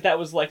 because that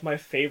was like my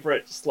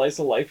favorite slice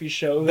of lifey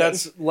show.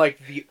 That's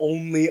like the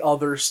only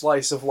other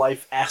slice of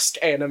life-esque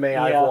anime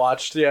I've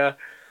watched. Yeah.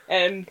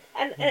 And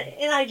I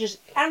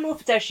don't know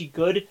if it's actually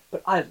good,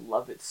 but I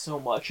love it so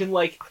much. And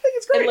like, I think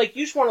it's great. And like,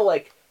 you just want to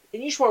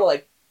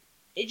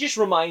it just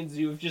reminds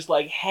you of just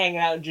like hanging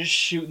out and just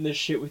shooting the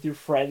shit with your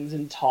friends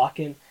and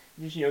talking,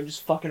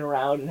 just fucking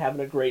around and having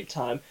a great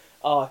time.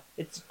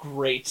 It's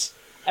great.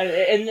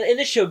 And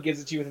this show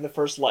gives it to you within the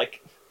first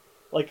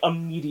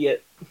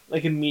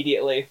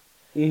immediately.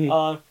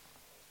 Mm-hmm.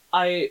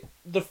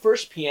 The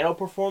first piano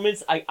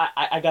performance,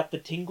 I got the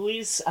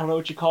tinglies. I don't know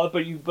what you call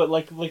it, but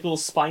like little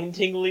spine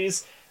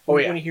tinglies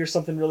when you hear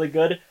something really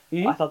good.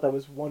 Mm-hmm. I thought that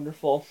was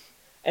wonderful.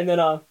 And then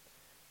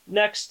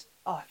next,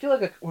 I feel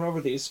like I went over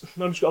these.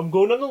 I'm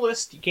going on the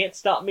list. You can't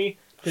stop me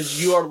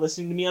because you are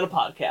listening to me on a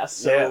podcast.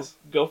 So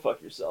go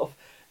fuck yourself.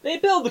 They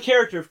build the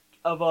character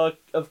of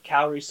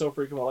Kaori so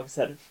freaking well. Like I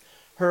said,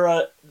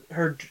 her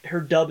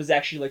dub is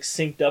actually like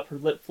synced up. Her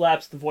lip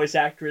flaps. The voice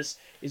actress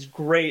is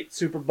great,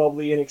 super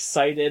bubbly and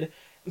excited.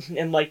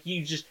 And like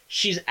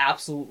she's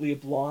absolutely a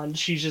blonde.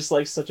 She's just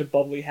like such a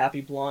bubbly, happy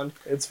blonde.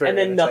 It's very. And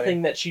then entertaining.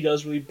 Nothing that she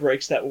does really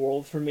breaks that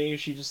world for me.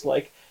 She just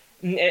like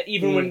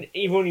even when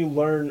you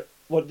learn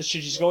what the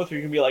shit she's going through,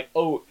 you can be like,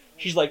 oh,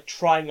 she's like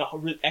trying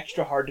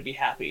extra hard to be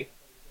happy,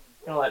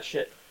 and all that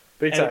shit.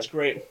 Big time. And it's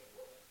great.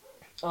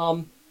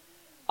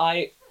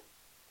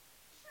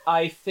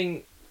 I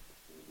think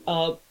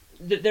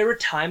there were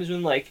times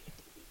when like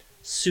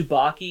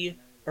Tsubaki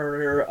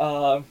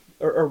or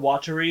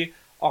Watari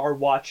are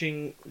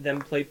watching them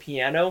play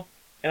piano,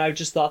 and I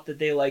just thought that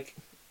they like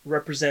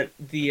represent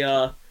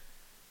the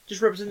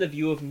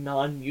view of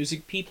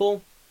non-music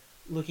people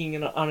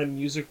looking on a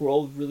music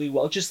world really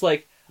well. Just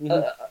like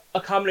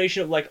a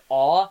combination of like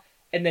awe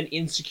and then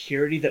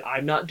insecurity that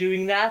I'm not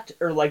doing that,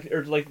 or like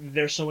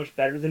they're so much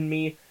better than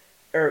me,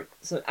 or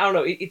so, I don't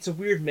know. It's a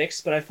weird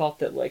mix, but I thought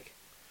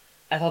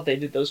they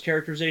did those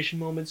characterization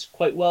moments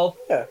quite well.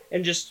 Yeah,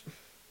 and just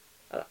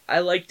I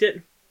liked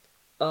it.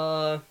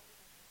 But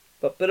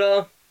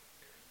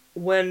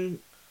when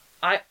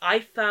I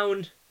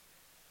found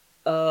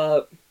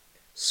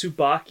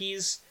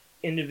Tsubaki's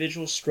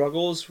individual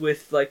struggles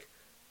with like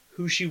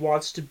who she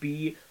wants to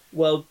be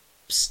while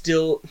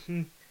still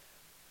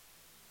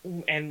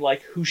and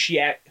like who she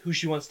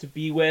wants to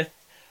be with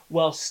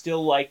while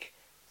still like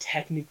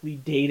technically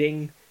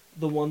dating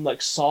the one like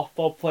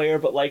softball player,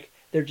 but like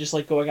they're just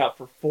like going out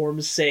for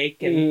form's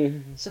sake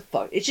and it's a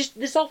fuck. It's just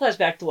this all ties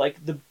back to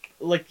like the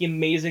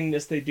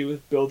amazingness they do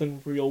with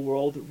building real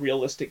world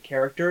realistic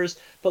characters,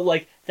 but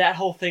like that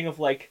whole thing of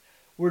like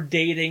we're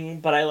dating,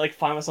 but I like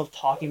find myself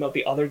talking about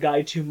the other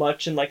guy too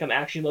much, and like I'm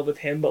actually in love with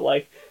him, but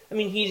like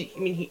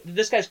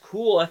this guy's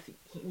cool.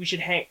 We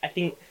should hang. I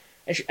think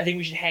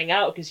we should hang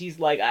out because he's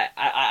like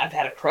I've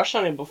had a crush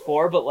on him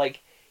before, but like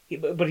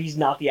but he's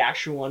not the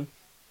actual one.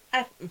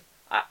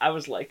 I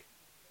was like,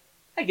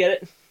 I get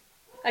it.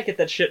 I get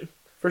that shit.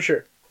 For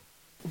sure.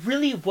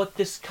 Really, what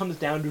this comes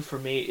down to for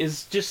me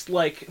is just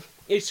like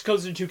it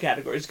goes into two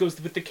categories. It goes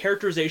with the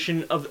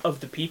characterization of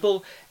the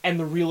people and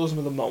the realism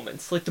of the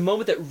moments. Like the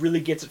moment that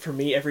really gets it for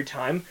me every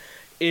time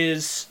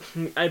is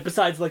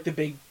besides like the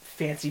big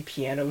fancy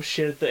piano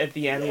shit at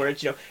the end where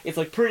it's it's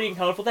like pretty and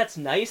colorful. That's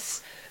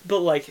nice, but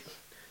like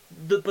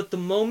the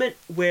moment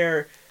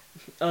where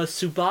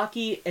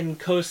Tsubaki and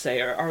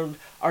Kosei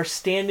are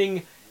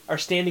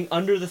standing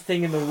under the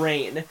thing in the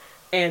rain,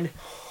 and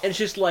it's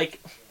just like,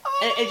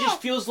 and it just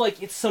feels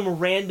like it's some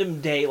random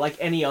day like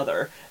any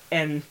other,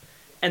 and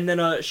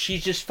then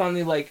she's just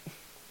finally like,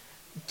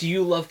 "Do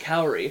you love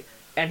Kaori?"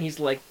 And he's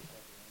like,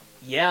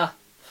 "Yeah,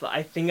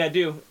 I think I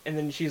do." And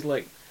then she's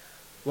like,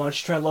 "Why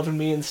don't you try loving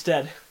me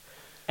instead?"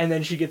 And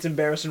then she gets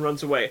embarrassed and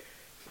runs away.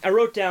 I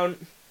wrote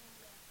down,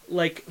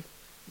 like,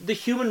 the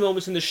human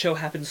moments in the show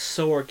happen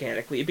so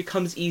organically. It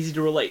becomes easy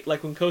to relate.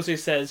 Like when Kosei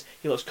says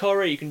he loves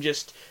Kaori, you can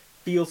just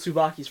feel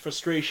Tsubaki's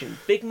frustration.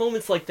 Big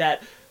moments like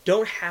that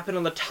don't happen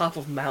on the top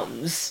of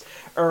mountains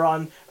or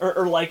on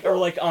big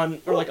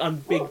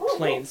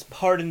plains.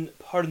 Pardon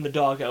the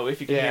doggo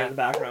if you can hear in the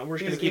background. We're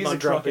just gonna keep on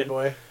trucking.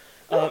 Boy.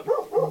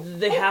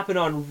 They happen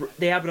on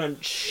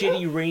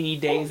shitty rainy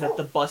days at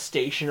the bus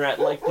station or at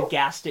like the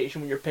gas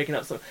station when you're picking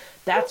up stuff.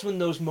 That's when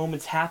those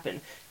moments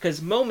happen,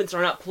 because moments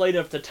are not played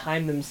enough to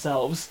time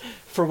themselves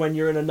for when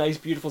you're in a nice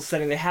beautiful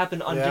setting. They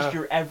happen on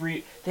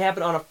they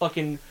happen on a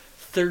fucking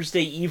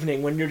Thursday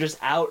evening when you're just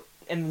out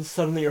and then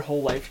suddenly your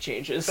whole life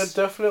changes. That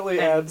definitely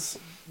adds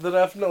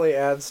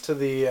to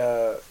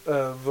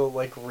the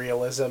like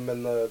realism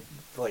and the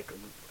like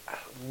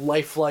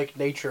lifelike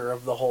nature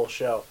of the whole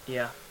show.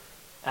 Yeah.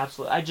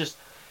 Absolutely.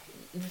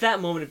 That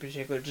moment in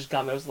particular just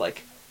got me. I was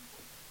like,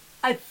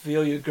 I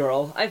feel you,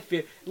 girl. I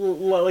feel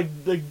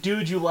like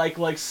dude, you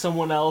like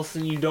someone else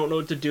and you don't know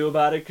what to do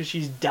about it because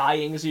she's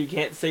dying, so you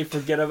can't say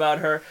forget about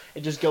her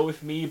and just go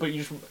with me. But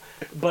it's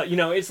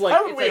like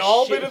haven't we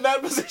all been in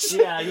that position?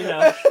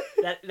 Yeah,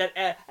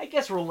 that I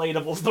guess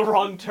relatable's the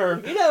wrong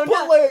term. Now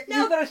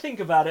that I think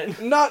about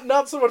it,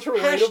 not so much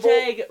relatable.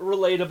 Hashtag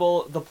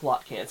relatable. The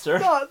plot cancer.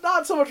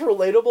 Not so much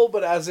relatable,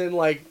 but as in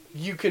like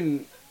you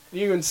can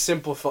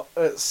sympathize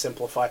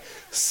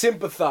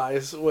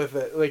with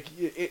it. Like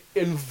it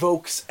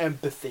invokes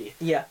empathy.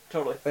 Yeah,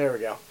 totally. There we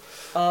go.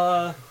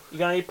 You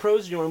got any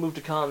pros? Or do you want to move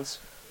to cons?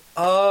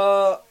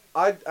 I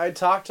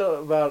talked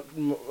about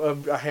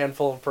a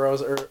handful of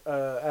pros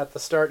at the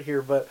start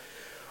here, but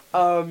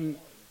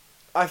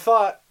I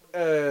thought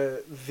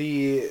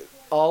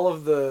all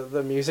of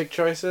the music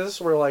choices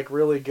were like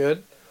really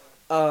good.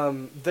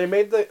 They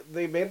made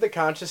the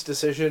conscious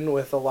decision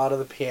with a lot of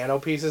the piano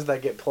pieces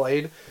that get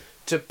played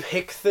to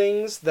pick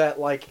things that,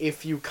 like,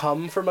 if you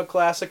come from a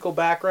classical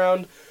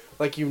background,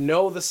 like, you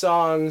know the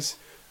songs,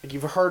 like,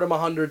 you've heard them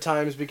 100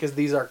 times because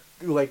these are,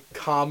 like,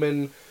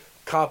 common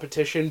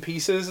competition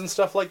pieces and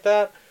stuff like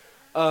that.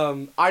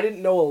 I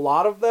didn't know a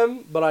lot of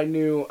them, but I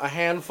knew a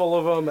handful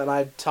of them, and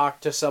I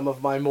talked to some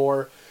of my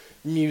more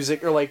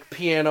music, or, like,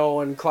 piano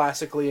and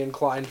classically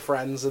inclined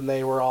friends, and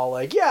they were all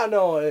like, yeah,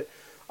 no,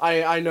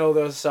 I know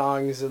those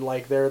songs, and,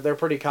 like, they're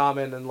pretty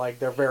common, and, like,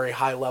 they're very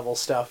high-level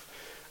stuff.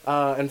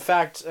 In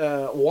fact,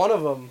 one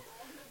of them,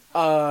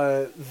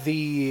 one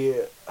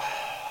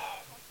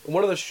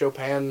of the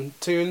Chopin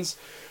tunes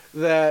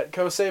that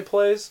Kosei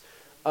plays,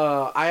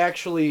 I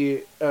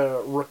actually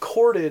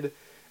recorded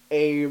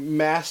a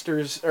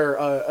master's or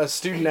a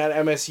student at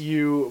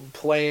MSU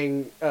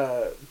playing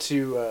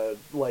to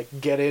like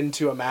get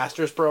into a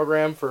master's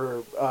program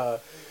for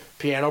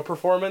piano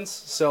performance.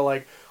 So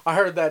like I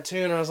heard that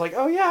tune and I was like,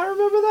 oh yeah, I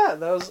remember that.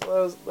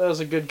 That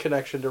was a good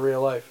connection to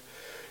real life.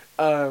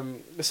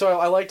 So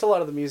I liked a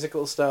lot of the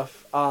musical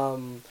stuff.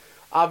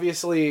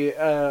 Obviously,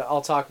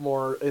 I'll talk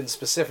more in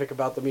specific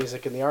about the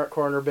music in the art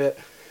corner bit.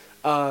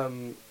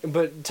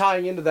 But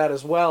tying into that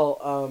as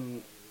well,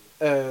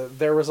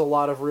 there was a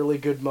lot of really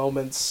good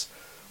moments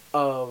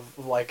of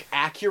like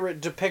accurate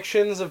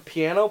depictions of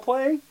piano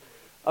playing.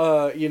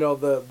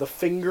 The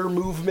finger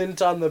movement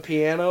on the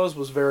pianos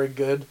was very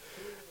good,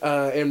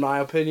 in my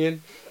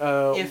opinion.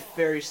 If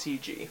very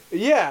CG.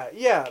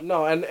 Yeah,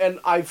 no, and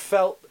I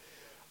felt...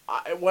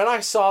 when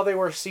I saw they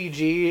were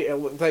CG,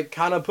 it like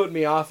kind of put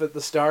me off at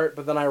the start,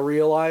 but then I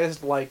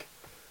realized like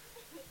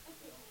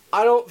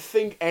I don't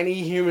think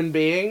any human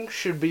being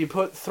should be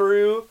put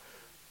through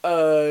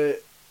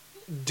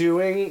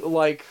doing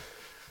like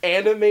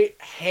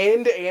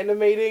hand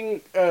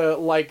animating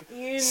like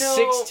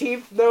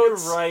 16th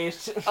notes. You're right.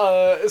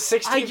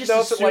 16th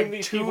notes at like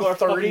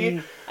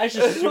 2:30. I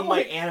just assume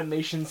my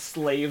animation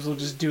slaves will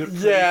just do it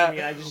for me, and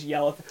I just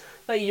yell at them.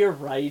 Like, you're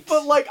right.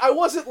 But like I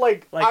wasn't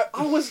like I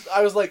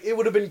was like, it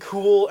would have been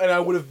cool, and I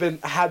would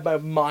have had my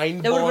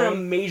mind blown. That would have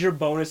been a major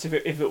bonus if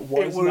it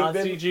was not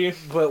CG.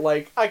 But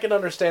like I can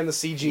understand the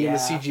CG, and the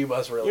CG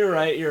was really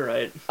good. You're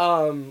right.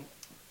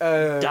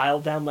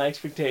 Dialed down my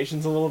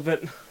expectations a little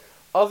bit.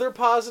 Other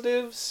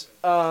positives,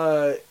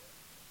 I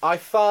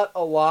thought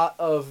a lot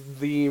of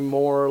the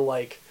more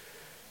like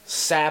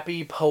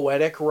sappy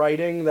poetic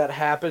writing that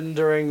happened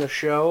during the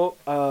show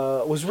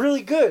was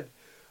really good.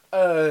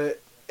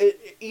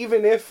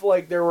 Even if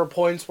like there were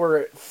points where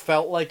it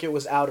felt like it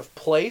was out of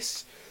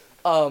place,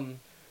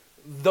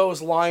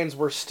 those lines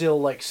were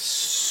still like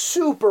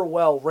super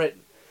well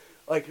written.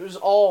 Like it was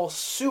all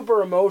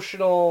super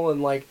emotional,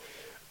 and like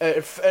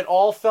it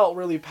all felt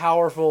really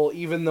powerful,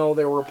 even though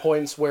there were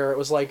points where it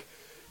was like,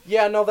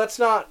 yeah, no, that's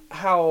not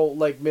how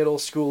like middle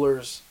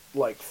schoolers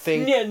like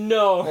think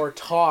or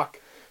talk.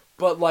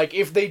 But like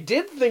if they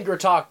did think or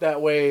talk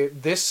that way,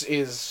 this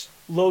is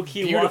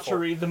low-key beautiful.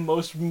 Watery,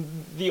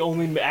 the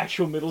only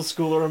actual middle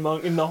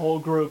schooler in the whole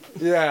group.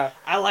 Yeah.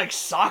 I like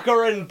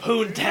soccer and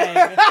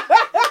poontang.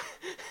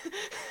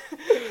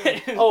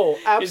 Oh,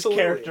 absolutely. His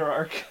character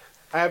arc.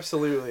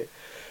 Absolutely.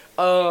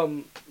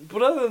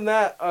 But other than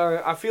that,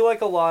 I feel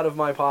like a lot of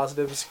my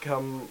positives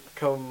come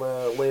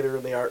later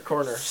in the art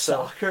corner.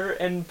 Soccer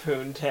and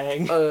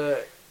poontang.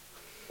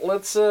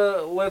 Let's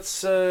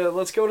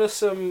go to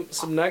some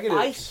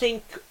negatives. I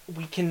think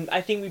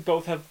we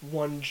both have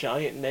one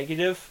giant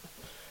negative.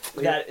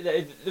 Yeah.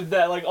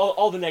 That like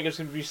all the negatives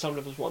can be summed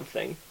up as one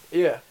thing.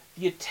 Yeah.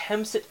 The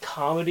attempts at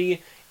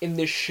comedy in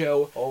this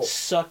show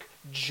suck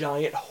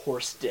giant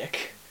horse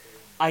dick.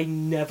 I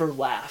never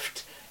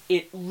laughed.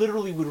 It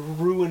literally would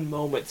ruin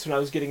moments when I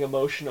was getting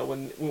emotional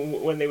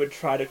when they would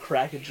try to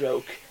crack a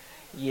joke.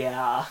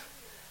 Yeah.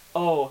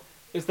 Oh,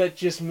 is that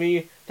just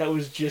me? That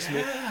was just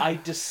me. I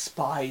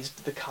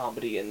despised the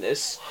comedy in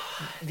this.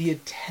 The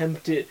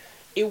attempted...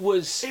 It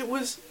was...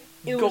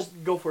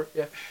 Go for it,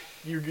 yeah.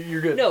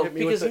 You're good. No,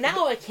 because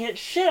now I can't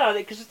shit on it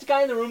because it's the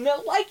guy in the room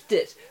that liked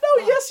it. No,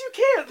 yes you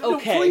can.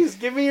 Okay. No, please,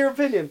 give me your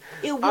opinion.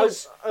 It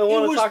was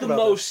the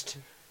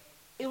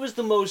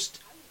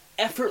most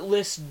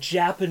effortless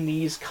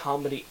Japanese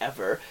comedy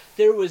ever.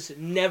 There was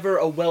never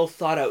a well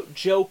thought out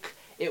joke.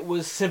 It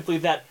was simply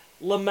that,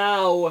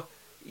 Lamau,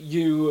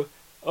 you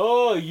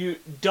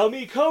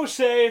dummy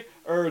Kosei,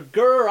 or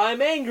grr,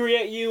 I'm angry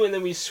at you, and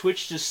then we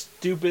switched to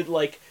stupid,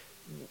 like,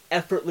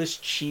 effortless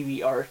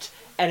chibi art.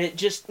 And it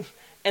just,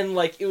 and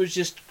like, it was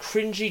just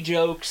cringy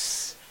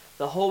jokes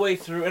the whole way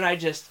through, and I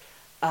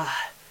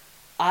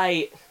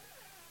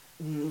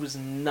was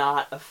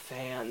not a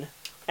fan.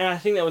 And I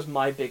think that was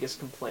my biggest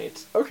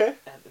complaint. Okay.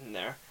 In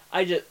there.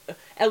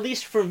 At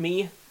least for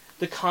me,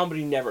 the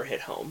comedy never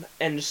hit home.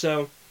 And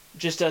so,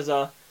 just as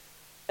a,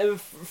 and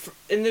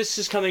this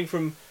is coming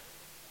from,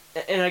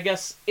 and I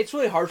guess it's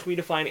really hard for me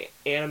to find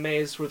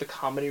animes where the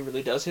comedy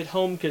really does hit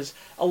home, because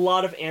a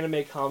lot of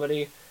anime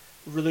comedy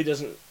really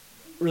doesn't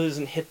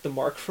hit the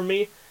mark for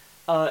me.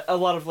 A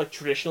lot of like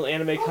traditional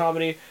anime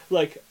comedy,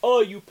 like,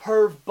 oh, you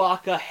perv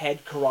baka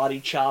head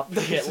karate chop,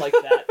 shit like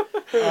that.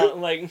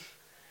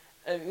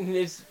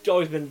 It's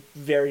always been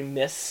very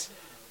miss,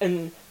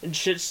 and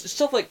shit,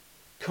 stuff like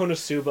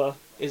Konosuba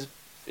is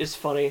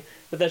funny,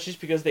 but that's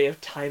just because they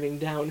have timing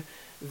down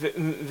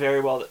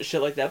very well,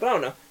 shit like that. But I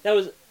don't know.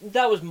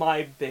 That was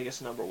my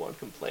biggest number one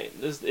complaint.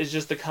 Is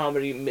just the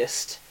comedy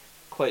missed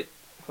quite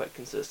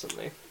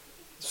consistently.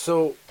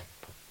 So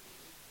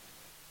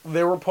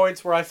there were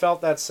points where I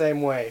felt that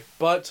same way,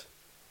 but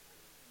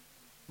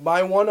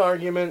my one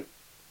argument,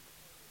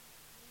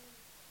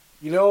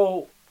 you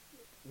know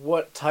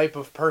what type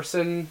of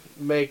person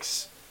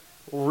makes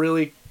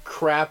really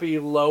crappy,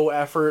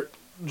 low-effort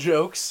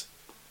jokes?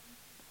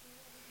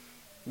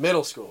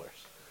 Middle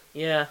schoolers.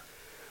 Yeah.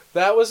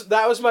 That was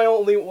my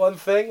only one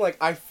thing. Like,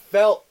 I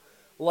felt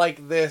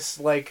like this,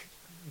 like,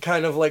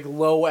 kind of, like,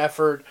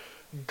 low-effort,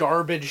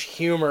 garbage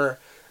humor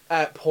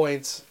at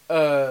points,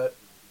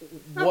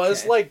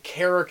 was, like,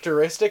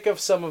 characteristic of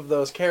some of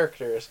those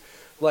characters.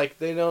 Like,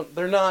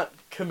 they're not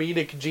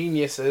comedic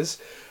geniuses.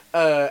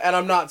 And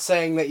I'm not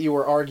saying that you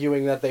were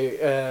arguing that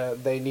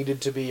they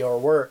needed to be or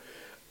were.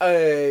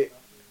 I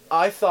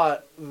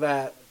thought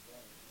that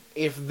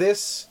if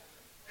this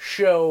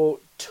show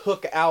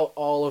took out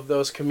all of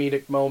those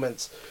comedic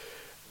moments,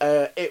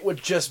 it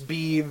would just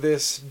be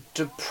this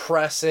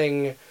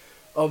depressing,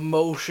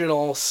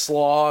 emotional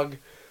slog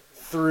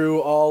through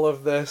all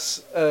of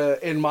this.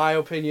 In my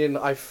opinion,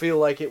 I feel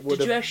like it would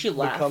have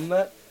become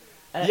that.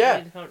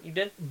 Yeah. You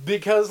did?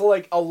 Because,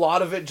 like, a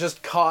lot of it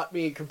just caught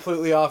me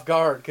completely off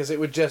guard, because it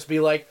would just be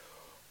like,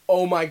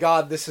 oh my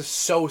god, this is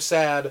so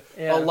sad.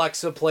 Yeah.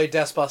 Alexa, play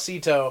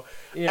Despacito.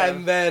 Yeah.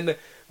 And then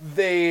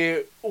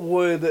they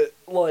would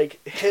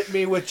like hit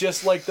me with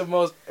just like the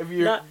most. If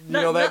you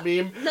know that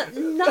meme,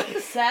 not the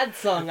sad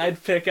song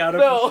I'd pick out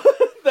of. No,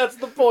 that's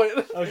the point.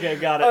 Okay,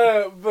 got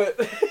it.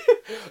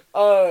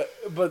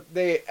 But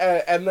they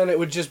and then it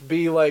would just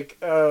be like,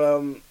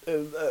 Baka,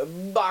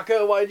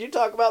 why'd you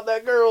talk about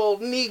that girl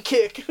knee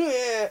kick?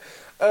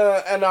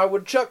 And I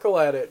would chuckle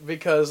at it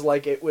because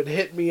like it would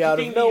hit me out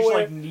of nowhere. You just,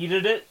 like,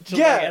 needed it.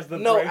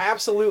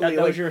 Absolutely.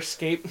 That was your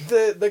escape.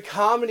 The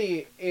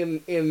comedy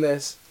in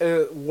this,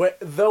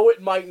 though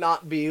it might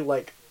not be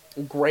like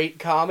great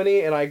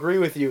comedy, and I agree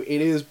with you,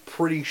 it is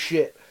pretty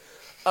shit.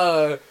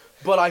 But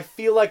I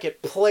feel like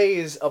it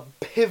plays a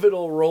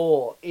pivotal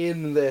role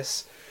in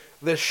this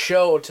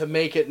show to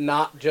make it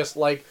not just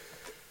like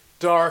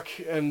dark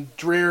and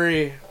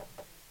dreary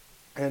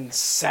and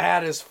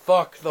sad as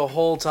fuck the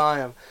whole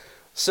time.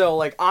 So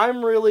like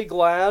I'm really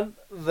glad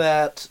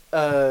that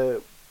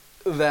that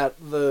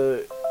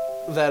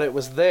it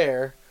was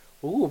there.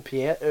 Ooh,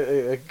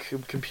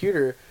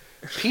 computer.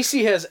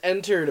 PC has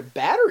entered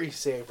battery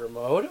saver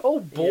mode. Oh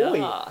boy,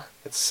 yeah.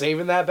 It's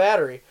saving that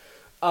battery.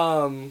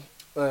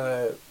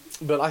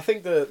 But I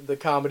think the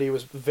comedy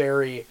was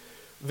very,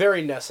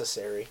 very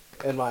necessary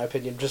in my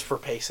opinion, just for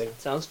pacing.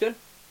 Sounds good.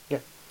 Yeah.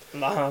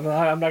 I'm not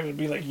gonna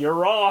be like you're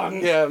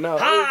wrong. Yeah, no.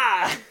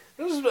 Ha!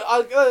 This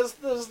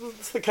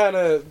is the kind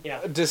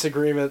of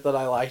disagreement that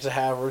I like to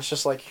have, where it's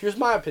just like, here's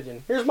my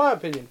opinion.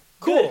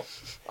 Cool. Good.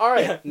 All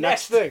right, Yeah,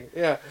 next thing.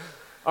 Yeah.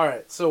 All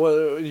right. So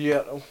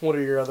what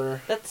are your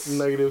other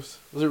negatives?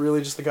 Was it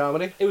really just the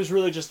comedy? It was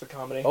really just the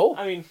comedy. Oh.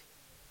 I mean,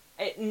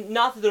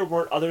 not that there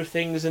weren't other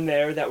things in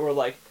there that were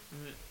like.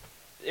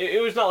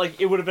 It was not like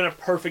it would have been a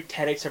perfect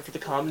 10 except for the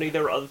comedy.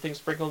 There were other things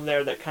sprinkled in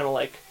there that kind of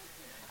like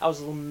I was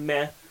a little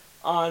meh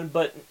on,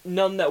 but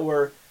none that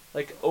were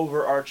like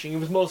overarching. It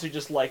was mostly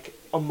just like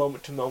a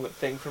moment to moment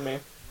thing for me.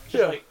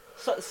 Just like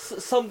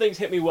some things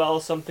hit me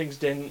well, some things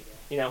didn't,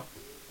 you know.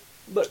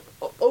 But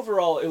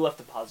overall, it left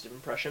a positive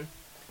impression.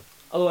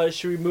 Otherwise,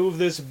 should we move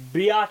this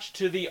biatch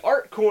to the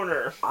art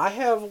corner? I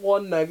have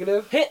one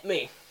negative. Hit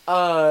me.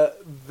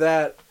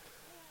 That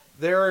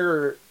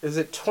there is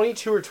it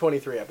 22 or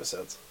 23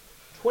 episodes.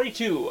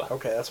 22.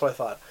 Okay, that's what I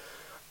thought.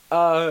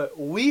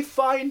 We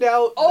find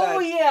out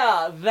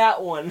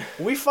that one.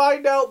 We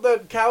find out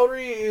that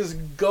Kaori is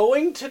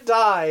going to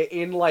die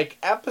in, like,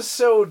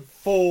 episode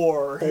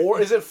 4.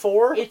 4? Is it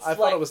 4? I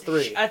thought it was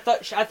 3. I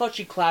thought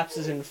she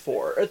collapses in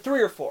 4. Or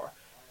 3 or 4.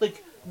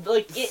 Like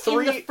in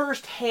the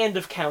first hand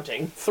of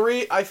counting.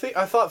 3, I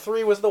thought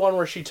 3 was the one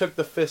where she took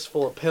the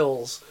fistful of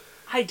pills.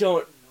 I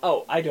don't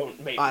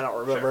maybe. I don't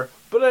remember. Sure.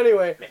 But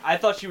anyway. I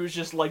thought she was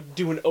just, like,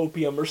 doing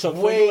opium or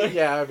something.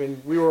 Yeah, I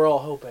mean, we were all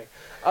hoping.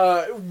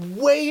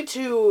 Way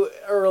too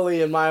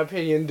early, in my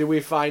opinion, do we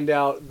find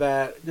out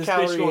that this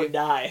bitch gonna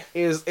die.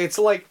 It's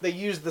like they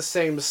use the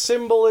same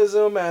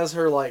symbolism as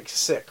her, like,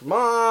 sick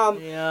mom.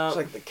 Yeah. It's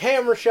like the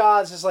camera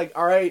shots. It's like,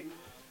 alright,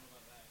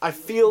 I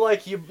feel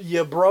like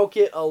you broke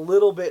it a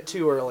little bit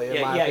too early,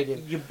 in my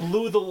opinion. You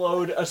blew the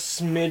load a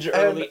smidge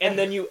early, and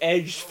then you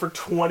edged for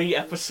 20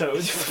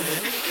 episodes.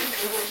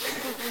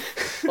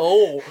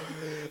 Oh.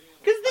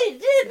 Because they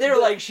did. They were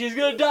like, she's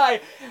gonna die.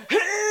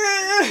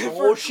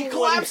 Oh, she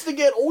collapsed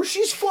again. Oh,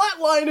 she's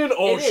flatlining.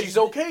 Oh, she's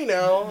okay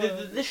now.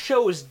 This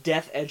show was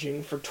death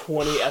edging for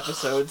 20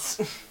 episodes.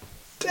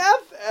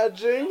 Death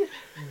edging?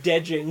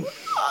 Dedging.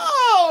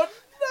 Oh,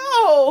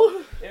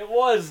 no. It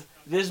was.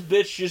 This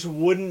bitch just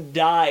wouldn't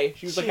die.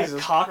 She was like a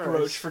cockroach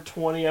Christ. for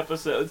 20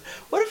 episodes.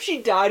 What if she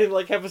died in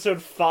like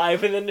episode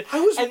 5 and then... I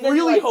was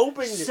really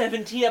hoping...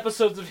 17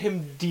 episodes of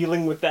him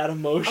dealing with that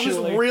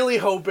emotionally. I was really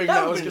hoping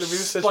that was going to be the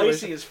situation.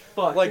 Spicy as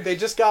fuck. Like, they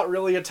just got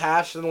really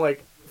attached and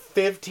like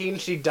 15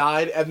 she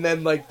died and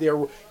then like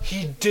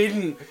it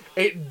didn't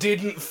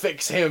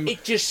fix him.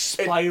 It just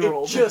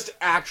spiraled. It just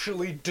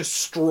actually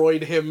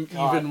destroyed him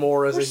even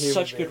more as a human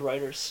such being. good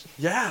writers.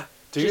 Yeah.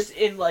 Dude. Just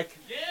in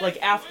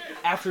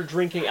after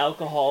drinking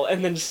alcohol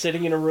and then just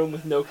sitting in a room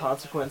with no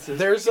consequences.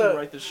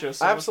 Write this show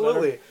so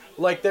absolutely.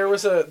 Like there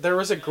was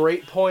a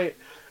great point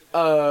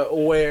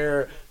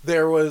where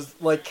there was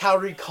like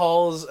Kaori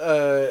calls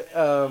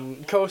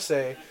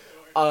Kosei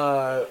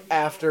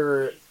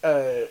after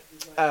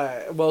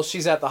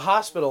she's at the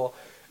hospital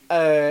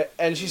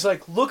and she's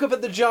like, look up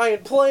at the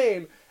giant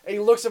plane, and he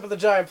looks up at the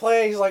giant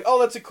plane. He's like, oh,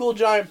 that's a cool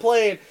giant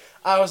plane.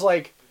 I was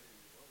like,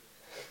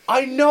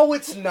 I know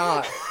it's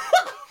not.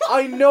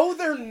 I know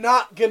they're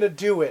not gonna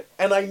do it,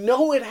 and I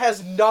know it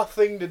has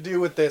nothing to do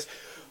with this,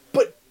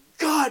 but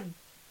god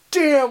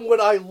damn would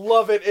I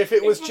love it if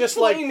it was just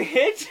like...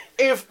 hit?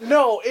 I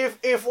thought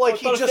if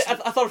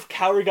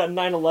Kaori got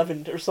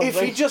 9/11 or something. If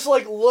he just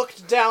like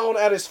looked down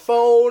at his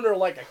phone or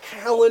like a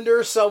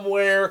calendar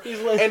somewhere,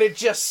 and it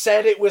just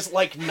said it was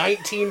like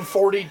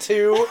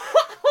 1942,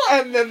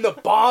 and then the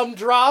bomb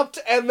dropped,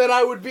 and then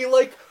I would be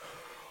like,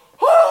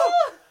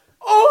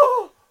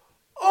 oh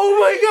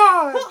my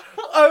god!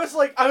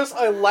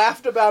 I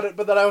laughed about it,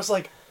 but then I was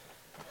like,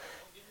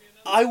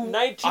 I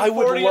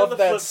would love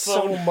that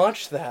so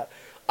much.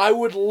 I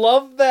would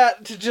love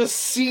that to just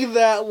see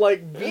that,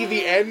 like, be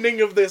the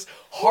ending of this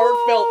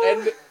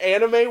heartfelt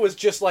anime was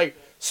just like,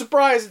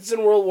 surprise, it's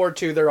in World War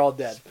II, they're all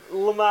dead.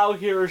 Lamau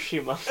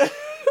Hiroshima.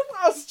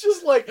 I was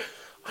just like,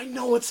 I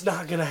know it's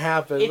not gonna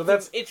happen,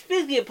 but it's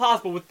physically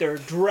impossible with their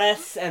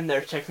dress and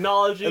their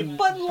technology,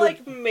 but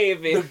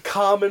maybe. The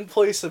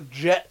commonplace of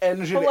jet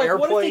engine but, like,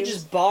 airplanes. what if they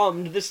just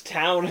bombed this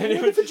town and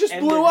What if it just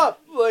blew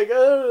up? Like,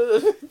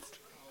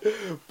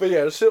 but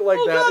yeah, shit like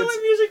that. God, my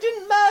music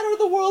didn't matter.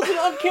 The world's an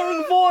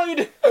uncaring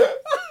void. And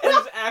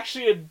it's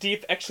actually a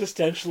deep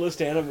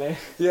existentialist anime.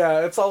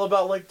 Yeah, it's all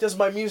about, like, does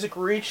my music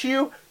reach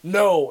you?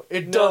 No,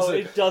 it doesn't. No,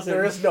 it doesn't.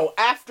 There is no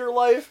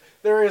afterlife.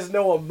 There is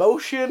no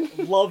emotion.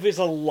 Love is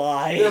a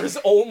lie. There is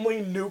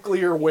only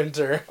nuclear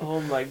winter.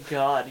 Oh my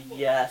god,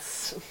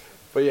 yes.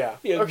 But yeah.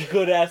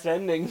 Good ass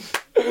ending.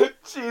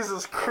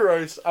 Jesus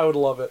Christ, I would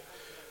love it.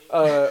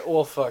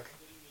 Well, fuck.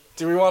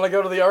 Do we want to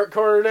go to the art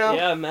corner now?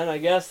 Yeah, man, I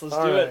guess. Let's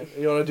do it.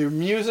 You want to do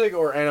music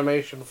or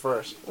animation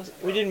first?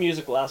 We did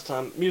music last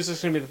time.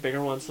 Music's gonna be the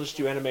bigger one, so let's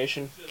do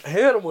animation.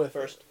 Hit them with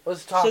first.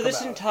 Let's talk about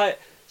it.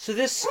 So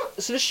this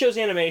show's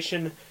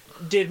animation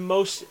did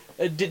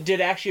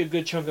actually a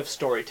good chunk of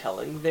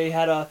storytelling. They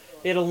had a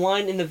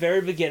line in the very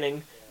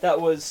beginning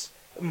that was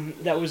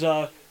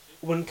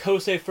when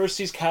Kosei first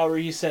sees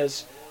Kaori, he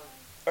says,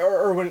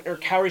 or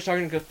Kaori's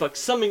talking to like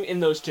something in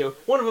those two.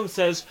 One of them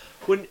says,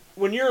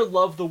 "When you're in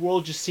love, the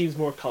world just seems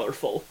more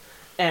colorful,"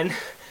 and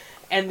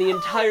the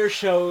entire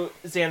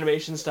show's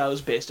animation style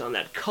is based on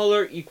that.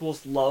 Color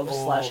equals love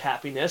 /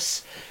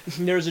 happiness.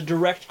 There's a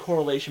direct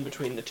correlation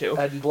between the two.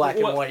 And black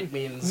and white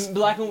means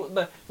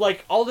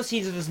like all the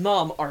scenes of his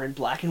mom are in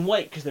black and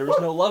white because there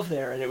was no love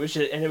there, and it was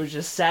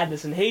just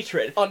sadness and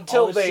hatred.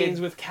 Until all the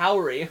scenes with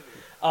Kaori,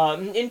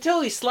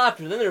 until he slapped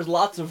her. Then there's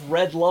lots of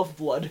red love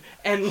blood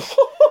and.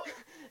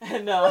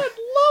 And red love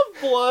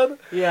blood.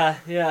 Yeah.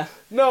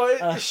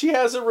 No, she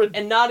has a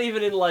and not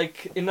even in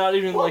like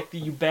the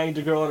you banged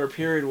a girl on her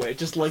period way,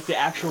 just like the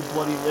actual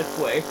bloody lip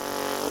way.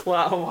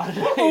 Wow, why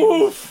did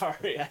I?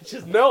 Sorry, I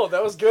just no,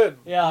 that was good.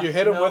 Yeah, you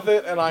hit him with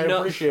it, and I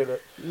appreciate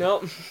it.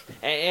 No,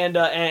 and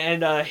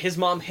his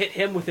mom hit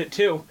him with it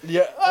too.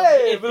 Yeah,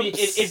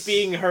 it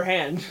being her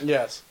hand.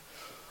 Yes.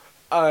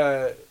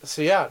 So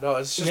yeah, no,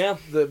 it's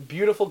just the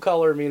beautiful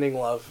color meaning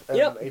love.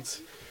 And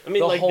it's. I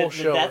mean, the like, whole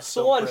show that's is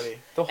so the one. pretty.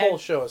 The whole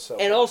show is so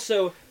pretty. And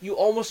also, you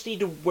almost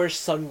need to wear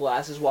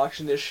sunglasses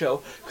watching this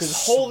show,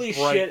 because holy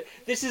shit,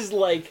 this is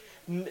like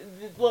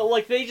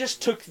they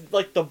just took,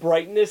 like, the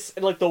brightness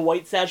and, like, the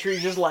white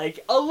saturation, just,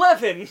 like,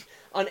 11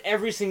 on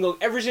every single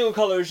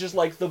color is just,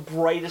 like, the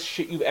brightest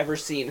shit you've ever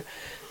seen.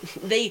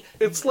 They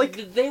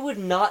would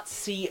not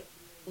see...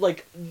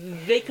 Like,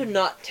 they could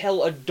not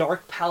tell a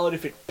dark palette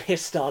if it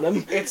pissed on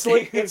them. It's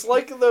like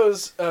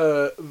those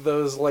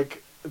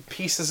like,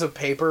 pieces of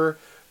paper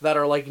that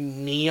are, like,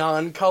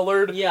 neon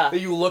colored. Yeah.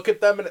 That you look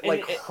at them and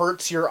it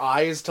hurts your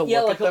eyes to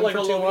look at them for too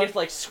long. You have to,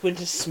 like, squint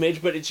a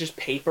smidge, but it's just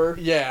paper.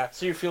 Yeah.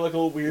 So you feel, like, a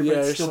little weird, but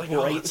it's still like,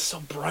 bright. Oh, it's so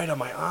bright on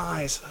my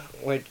eyes.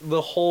 Like, the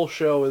whole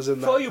show is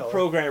in that For all you color.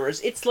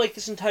 programmers, it's like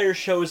this entire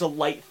show is a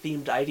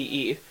light-themed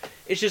IDE.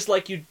 It's just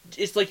like you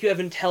have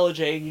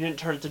IntelliJ and you didn't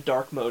turn it to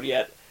dark mode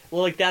yet.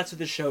 Well, like, that's what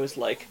the show is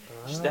like.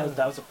 Just, that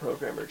was a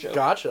programmer joke.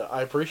 Gotcha.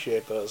 I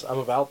appreciate those. I'm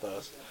about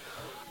those.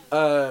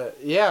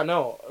 Yeah,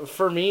 no.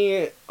 For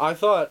me, I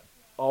thought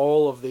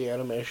all of the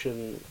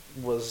animation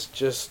was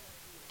just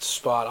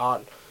spot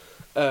on.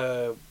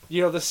 The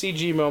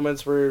CG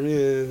moments were,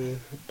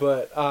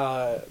 but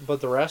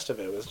the rest of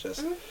it was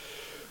just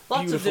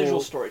lots beautiful. of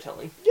visual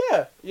storytelling.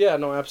 Yeah,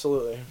 no,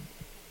 absolutely.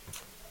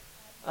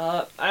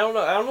 I don't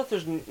know if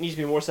there needs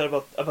to be more said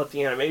about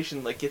the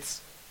animation. Like, it's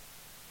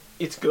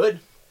good.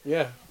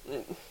 Yeah.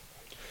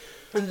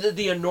 And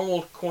the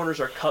normal corners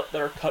are cut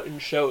in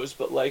shows,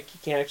 but, like, you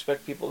can't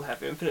expect people to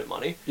have infinite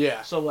money.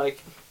 Yeah. So,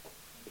 like,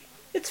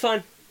 it's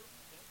fine.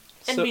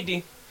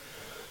 NBD.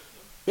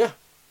 Yeah.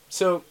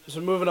 So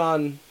moving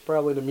on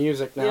probably to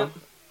music now.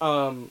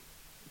 Yep.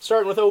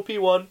 Starting with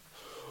OP1,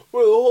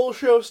 where the whole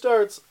show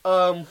starts.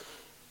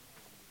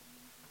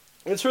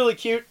 It's really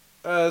cute.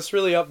 It's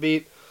really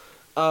upbeat.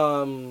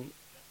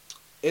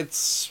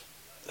 It's...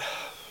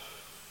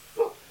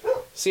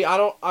 See,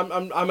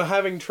 I'm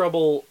having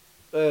trouble,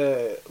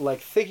 like,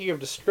 thinking of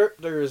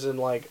descriptors and,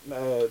 like,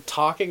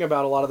 talking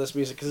about a lot of this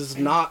music, because it's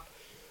not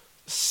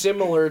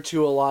similar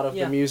to a lot of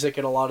the music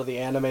and a lot of the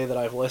anime that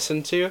I've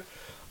listened to.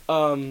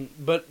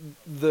 But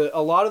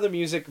a lot of the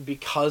music,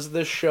 because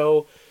this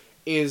show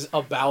is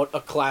about a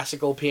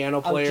classical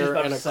piano player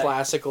and a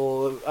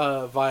classical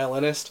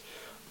violinist,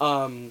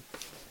 even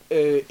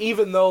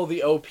though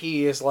the OP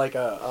is like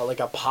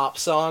a pop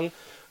song,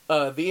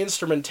 the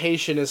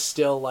instrumentation is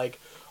still, like,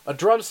 a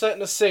drum set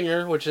and a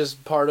singer, which is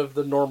part of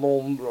the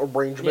normal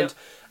arrangement,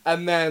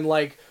 and then,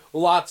 like,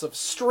 lots of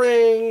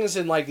strings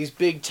and, like, these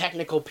big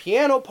technical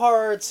piano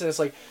parts, and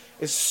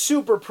it's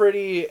super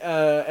pretty,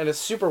 and it's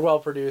super well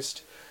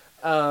produced.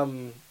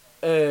 Outro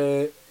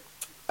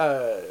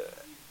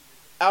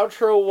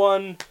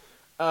 1,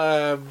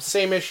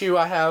 same issue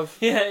I have.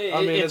 Yeah,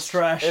 it's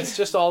trash. It's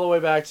just all the way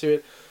back to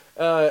it.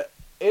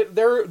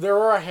 there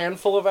are a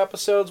handful of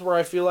episodes where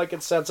I feel like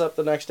it sets up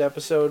the next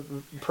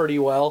episode pretty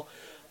well,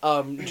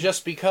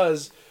 just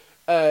because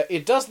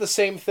it does the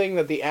same thing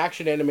that the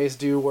action animes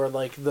do, where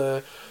like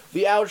the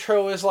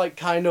outro is like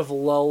kind of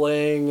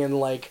lulling and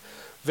like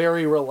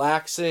very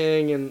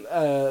relaxing, and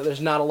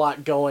there's not a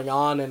lot going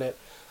on in it,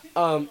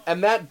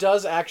 and that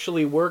does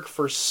actually work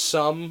for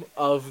some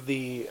of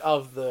the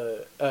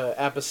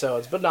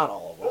episodes, but not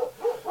all of them.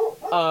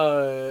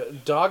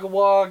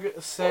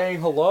 Dogwog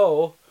saying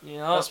hello.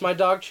 Yeah. That's my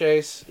dog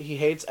Chase. He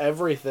hates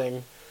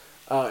everything,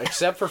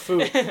 except for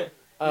food. He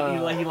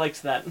likes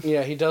that.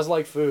 Yeah, he does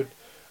like food.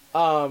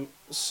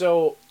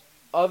 So,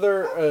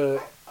 other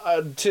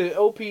to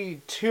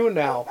OP2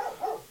 now.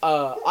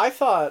 I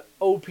thought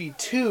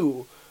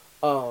OP2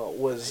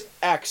 was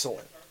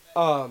excellent.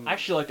 I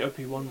actually liked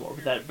OP1 more,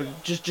 but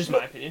just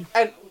my opinion.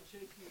 And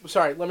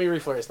sorry, let me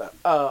rephrase that.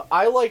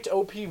 I liked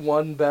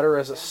OP1 better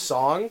as a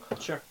song.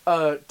 Sure.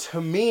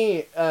 To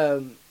me,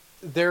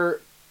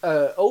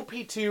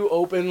 OP2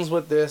 opens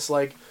with this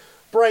like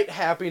bright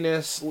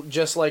happiness,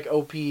 just like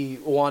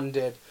OP1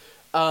 did,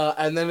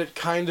 and then it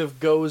kind of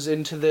goes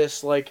into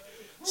this like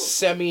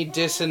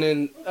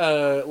semi-dissonant,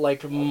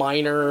 like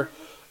minor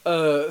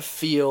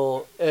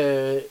feel,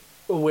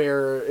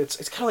 where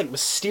it's kind of like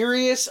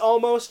mysterious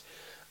almost.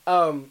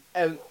 And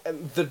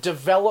the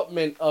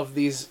development of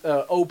these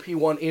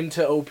OP1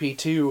 into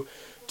OP2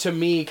 to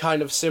me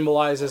kind of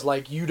symbolizes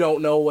like you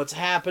don't know what's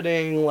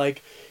happening,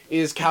 like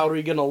is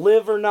Kaori gonna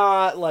live or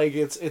not, like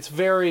it's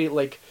very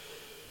like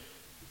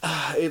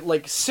it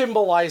like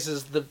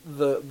symbolizes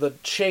the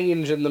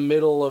change in the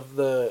middle of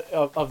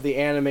the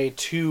anime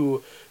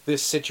to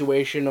this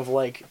situation of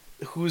like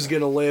who's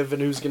gonna live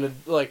and who's gonna,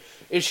 like,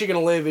 is she gonna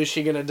live, is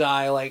she gonna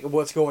die, like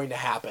what's going to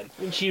happen.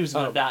 And she was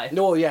gonna die.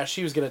 No, yeah,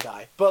 she was gonna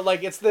die, but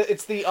like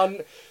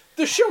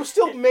the show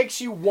still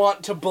makes you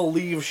want to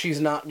believe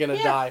she's not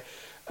gonna die.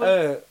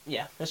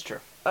 Yeah, that's true.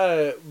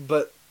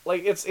 But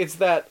like it's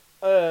that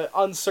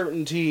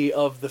uncertainty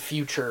of the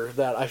future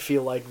that I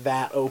feel like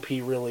that OP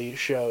really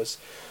shows.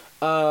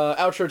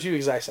 Outro 2,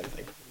 exact same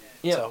thing.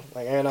 Yeah. So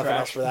like I got nothing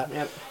else for that.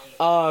 Yep.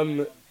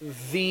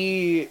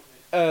 The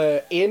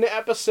in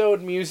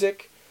episode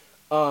music,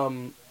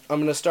 I'm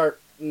gonna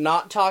start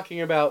not talking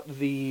about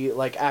the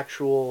like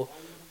actual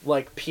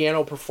like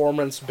piano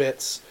performance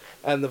bits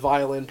and the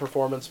violin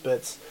performance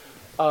bits.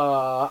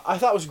 I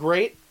thought it was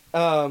great.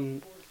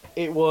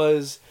 It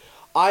was.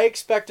 I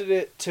expected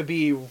it to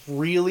be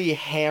really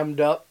hammed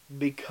up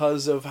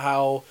because of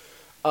how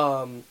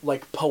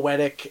like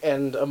poetic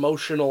and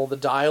emotional the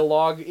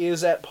dialogue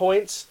is at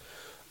points.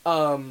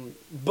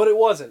 But it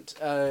wasn't.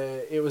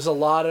 It was a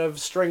lot of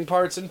string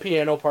parts and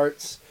piano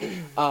parts,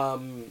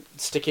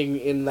 sticking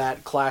in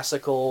that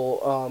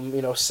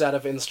classical, set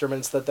of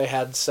instruments that they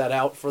had set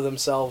out for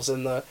themselves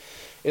in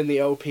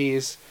the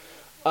OPs.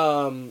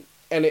 And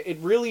it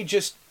really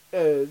just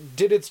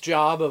did its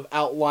job of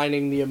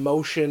outlining the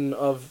emotion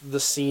of the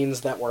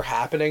scenes that were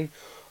happening,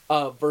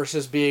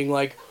 versus being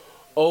like,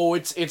 oh,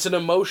 it's an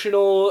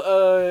emotional,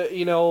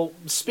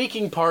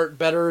 speaking part,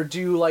 better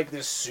do like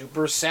this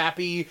super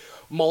sappy,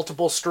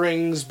 multiple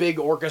strings, big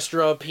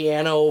orchestra,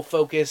 piano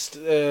focused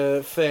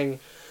thing.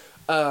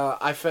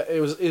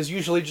 It was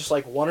usually just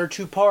like one or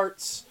two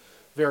parts,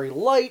 very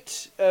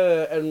light,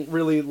 and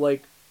really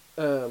like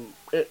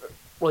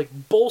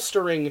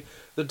bolstering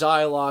the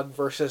dialogue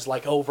versus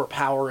like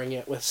overpowering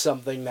it with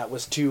something that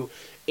was too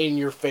in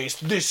your face.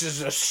 This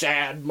is a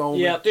sad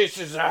moment. Yep. This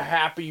is a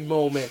happy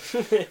moment.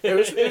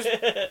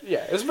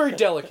 It was very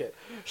delicate.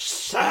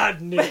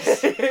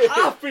 Sadness,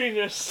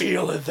 happiness,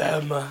 feeling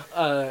them.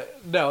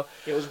 No.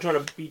 It was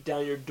trying to beat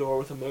down your door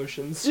with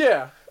emotions.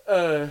 Yeah.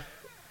 But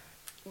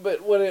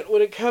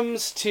when it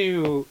comes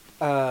to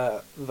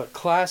the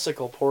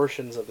classical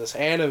portions of this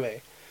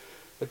anime,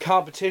 the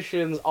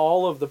competitions,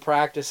 all of the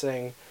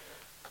practicing,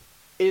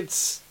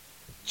 it's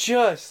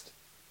just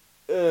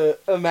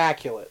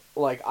immaculate.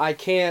 Like, I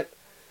can't...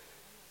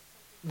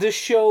 This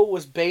show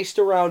was based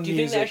around music. Do you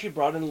think they actually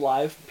brought in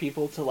live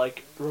people to,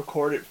 like,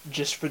 record it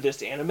just for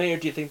this anime, or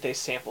do you think they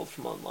sampled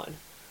from online?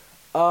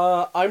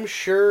 I'm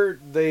sure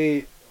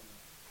they...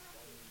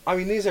 I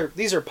mean, these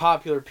are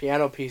popular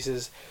piano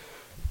pieces.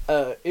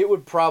 It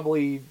would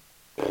probably...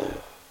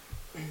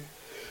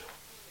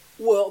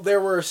 Well,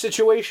 there were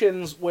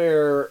situations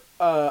where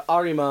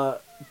Arima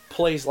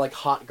plays like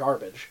hot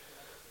garbage.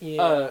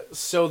 Yeah.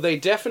 So they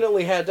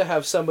definitely had to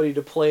have somebody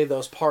to play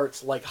those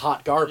parts like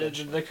hot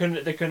garbage. They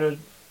couldn't have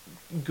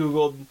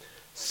Googled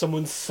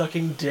someone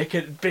sucking dick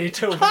at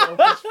Beethoven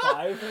Opus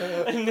 5.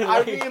 And then,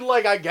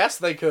 I guess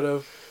they could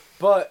have,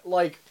 but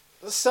like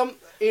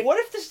what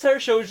if this entire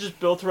show was just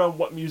built around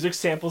what music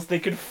samples they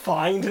could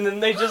find, and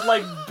then they just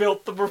like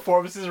built the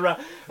performances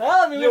around? We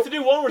have to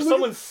do one where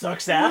someone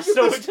sucks ass,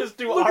 so we just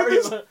do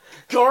Arima.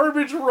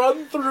 Garbage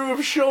run through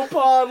of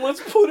Chopin.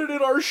 Let's put it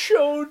in our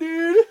show,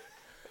 dude.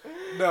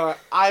 No,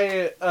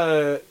 I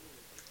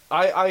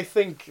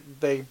think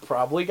they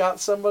probably got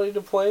somebody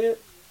to play it.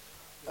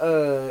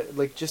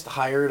 Like just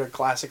hired a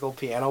classical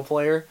piano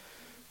player,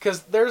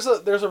 because there's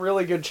a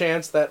really good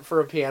chance that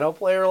for a piano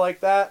player like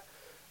that,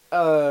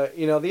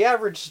 the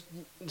average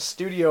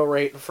studio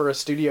rate for a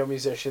studio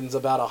musician's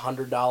about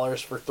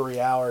 $100 for 3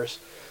 hours.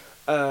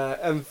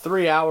 And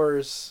 3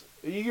 hours,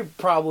 you could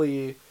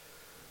probably,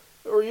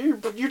 or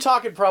you're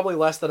talking probably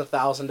less than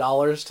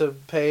 $1,000 to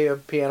pay a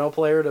piano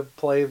player to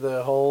play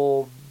the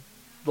whole,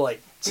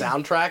 like,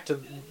 soundtrack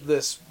to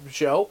this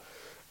show,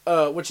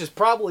 which is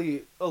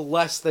probably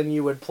less than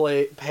you would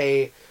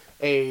pay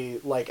a,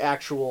 like,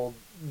 actual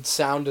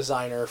sound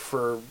designer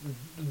for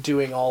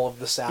doing all of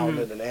the sound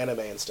in an anime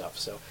and stuff.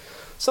 So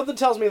something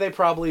tells me they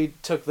probably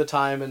took the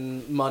time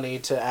and money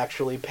to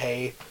actually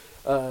pay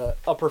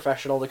a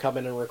professional to come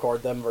in and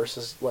record them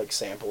versus, like,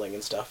 sampling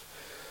and stuff.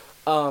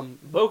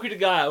 Boku to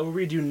Gaia, where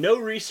we do no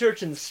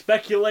research and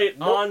speculate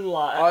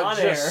online on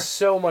air. Just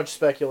so much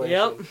speculation.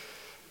 Yep.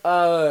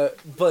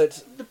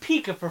 But the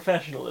peak of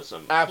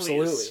professionalism.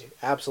 Absolutely,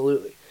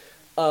 absolutely.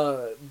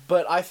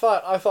 But I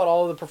thought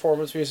all of the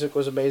performance music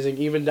was amazing,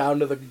 even down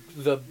to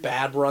the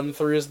bad run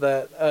throughs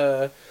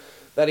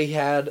that he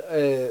had.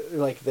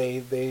 Like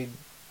they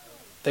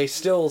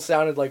still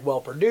sounded like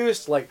well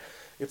produced. Like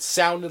it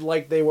sounded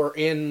like they were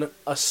in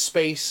a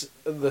space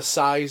the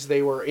size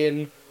they were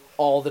in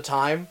all the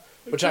time,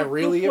 which I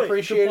really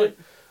appreciated.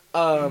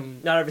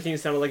 Not everything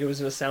sounded like it was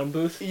in a sound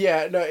booth.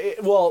 Yeah,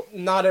 no.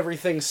 Not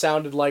everything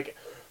sounded like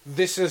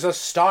this is a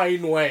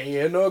Steinway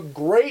in a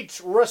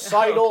great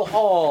recital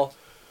hall.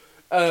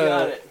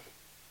 Got it.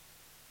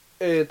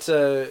 It's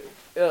a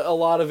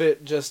lot of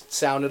it just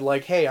sounded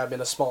like, hey, I'm in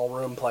a small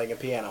room playing a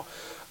piano.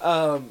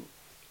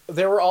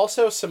 There were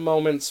also some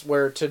moments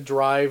where, to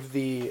drive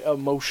the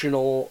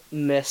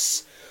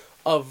emotionalness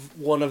of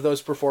one of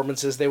those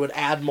performances, they would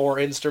add more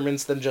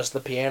instruments than just the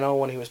piano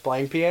when he was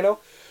playing piano.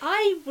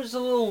 I was a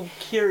little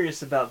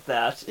curious about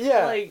that.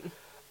 Yeah. I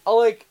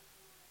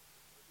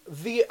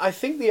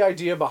think the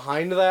idea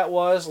behind that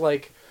was,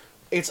 like,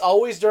 it's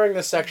always during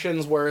the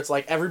sections where it's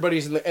like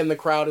everybody's in the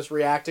crowd is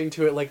reacting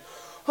to it, like,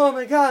 oh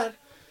my god,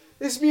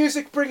 this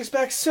music brings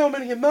back so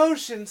many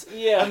emotions.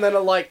 Yeah. And then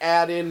it'll, like,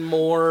 add in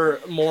more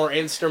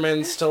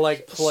instruments to,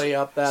 like, play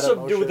up that emotion.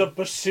 Some dude with a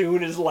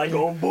bassoon is like,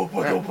 oh,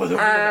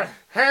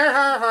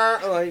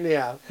 like,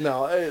 yeah,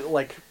 no,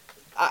 like,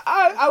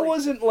 I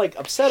wasn't, like,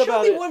 upset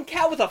about it. Show me one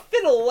cat with a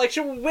fiddle. Like,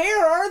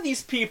 where are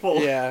these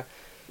people? Yeah.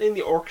 In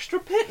the orchestra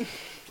pit?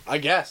 I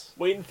guess.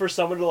 Waiting for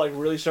someone to, like,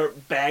 really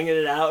start banging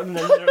it out, and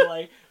then they're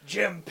like,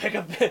 Jim, pick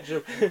up it.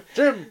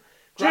 Jim,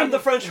 grab the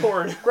French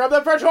horn. Grab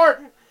that French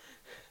horn!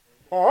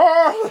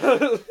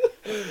 No,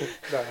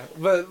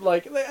 but,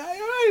 like,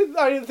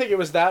 I didn't think it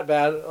was that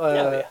bad.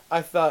 Yeah.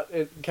 I thought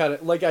it kind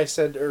of, like I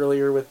said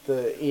earlier with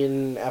the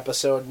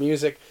in-episode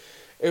music,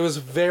 it was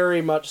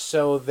very much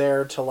so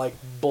there to, like,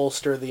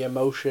 bolster the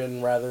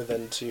emotion rather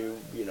than to,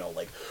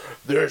 like,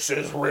 this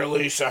is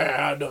really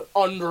sad,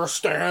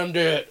 understand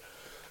it.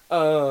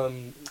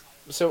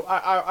 So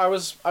I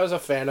was a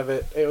fan of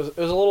it. It was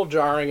a little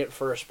jarring at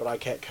first, but I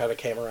kind of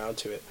came around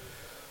to it.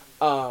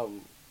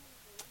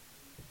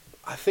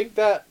 I think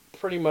that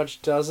pretty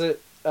much does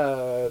it.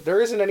 There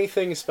isn't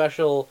anything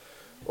special,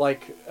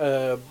 like,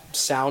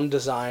 sound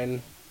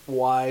design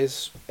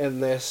wise in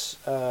this.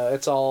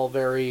 It's all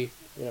very,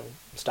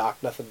 stock,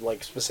 nothing,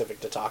 like, specific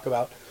to talk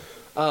about.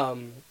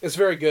 It's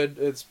very good.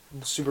 It's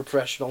super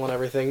professional and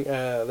everything.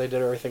 They did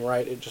everything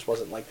right. It just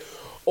wasn't, like,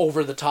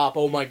 over the top,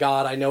 oh my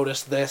god, I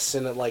noticed this,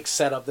 and it, like,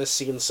 set up this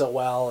scene so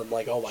well, and,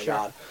 like, oh my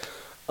god.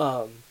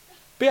 But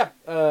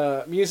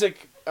yeah,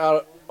 music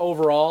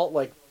overall,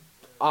 like,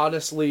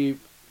 honestly,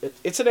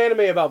 it's an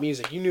anime about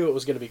music. You knew it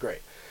was going to be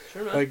great.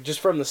 Sure, man. Like,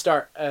 just from the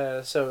start.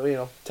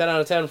 So, 10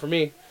 out of 10 for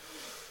me.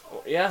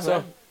 Yeah, so,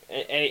 man.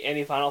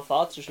 Any final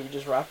thoughts, or should we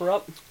just wrap her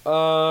up?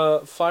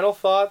 Final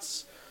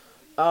thoughts.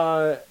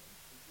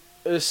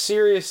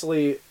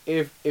 Seriously,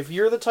 if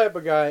you're the type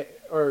of guy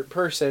or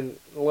person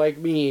like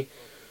me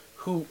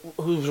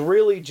who's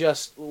really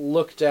just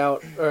looked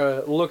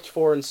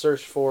for and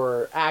searched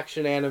for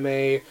action anime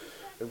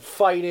and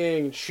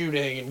fighting and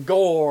shooting and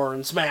gore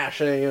and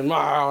smashing and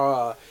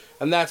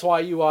that's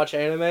why you watch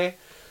anime,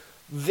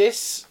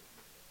 this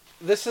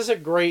is a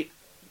great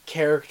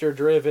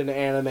character-driven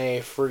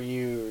anime for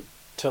you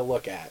to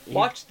look at.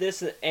 Watch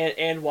this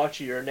and watch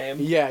Your Name.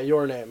 Yeah,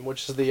 Your Name,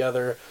 which is the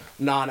other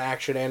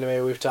non-action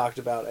anime we've talked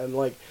about, and,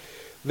 like,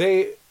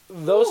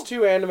 those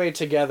two anime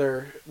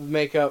together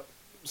make up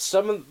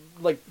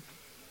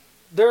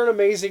they're an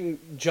amazing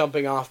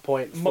jumping off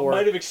point for...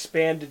 Might have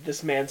expanded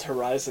this man's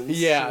horizons.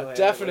 Yeah,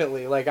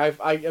 definitely. Like, I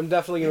am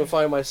definitely going to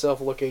find myself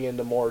looking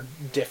into more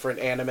different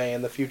anime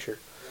in the future.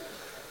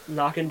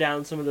 Knocking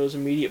down some of those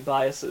immediate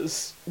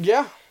biases.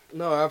 Yeah.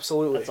 No,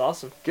 absolutely. That's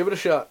awesome. Give it a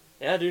shot.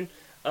 Yeah, dude.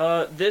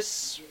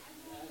 This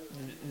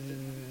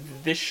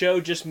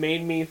show just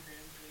made me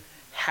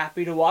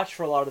happy to watch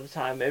for a lot of the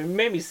time. It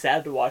made me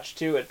sad to watch,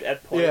 too,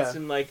 at points. Yeah.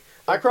 And, like,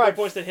 I cried.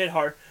 Points that hit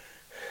hard.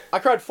 I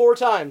cried 4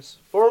 times.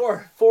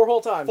 Four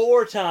whole times.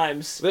 4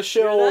 times. This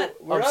show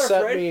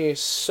upset me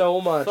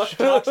so much. Fuck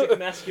toxic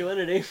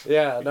masculinity.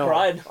 Yeah, no.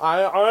 Cried.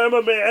 I'm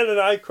a man and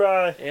I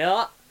cry.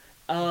 Yeah.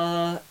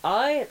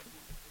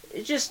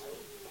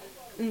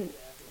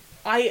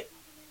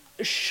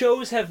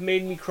 Shows have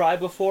made me cry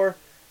before,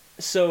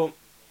 So,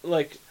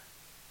 like,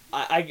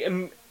 I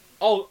am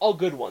all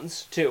good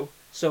ones too.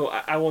 So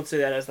I won't say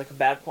that as like a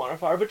bad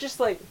quantifier, but just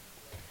like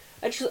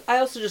I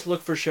also just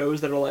look for shows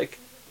that are like,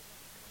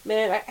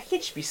 man, I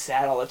can't just be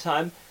sad all the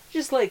time.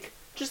 Just like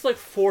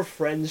four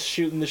friends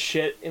shooting the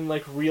shit in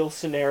like real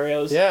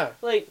scenarios. Yeah.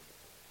 Like,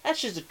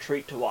 that's just a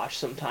treat to watch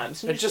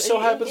sometimes. It just so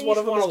happens one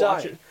of them is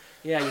dying.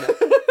 Yeah, you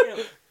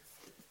know,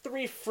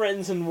 three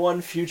friends and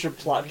one future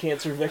plot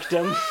cancer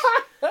victim.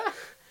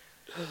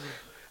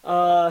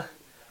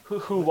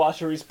 Who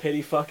Watchery's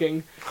pity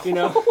fucking, you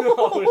know?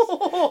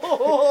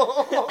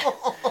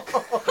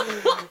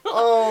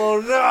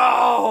 Oh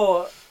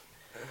no!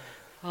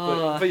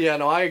 But yeah,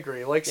 no, I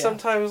agree. Like,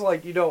 sometimes,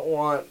 like, you don't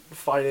want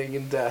fighting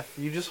and death.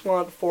 You just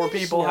want four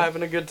people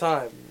having a good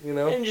time, you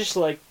know? And just,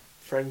 like,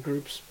 friend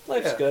groups.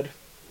 Life's good.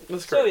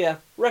 That's great. So, yeah,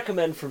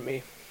 recommend from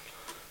me.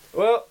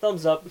 Well,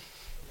 thumbs up.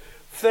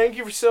 Thank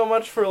you so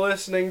much for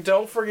listening.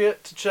 Don't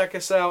forget to check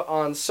us out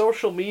on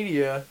social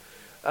media.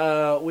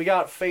 We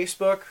got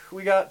Facebook,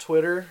 we got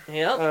Twitter.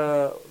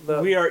 Yeah.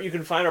 You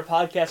can find our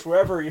podcast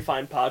wherever you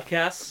find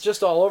podcasts.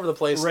 Just all over the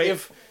place. Right.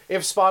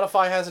 If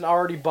Spotify hasn't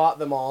already bought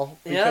them all,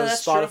 because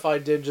that's Spotify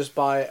true. did just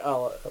buy,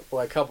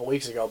 a couple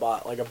weeks ago,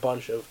 bought like a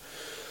bunch of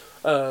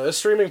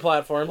streaming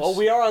platforms. Well,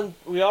 we are on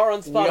Spotify. We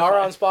are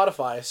on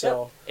Spotify,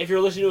 so if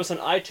you're listening to us on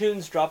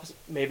iTunes, drop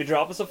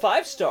us a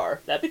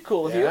 5-star. That'd be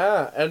cool of you.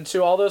 Yeah, and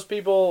to all those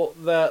people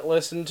that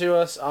listen to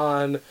us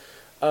on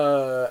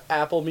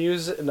Apple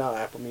Music,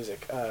 Apple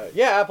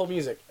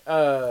Music.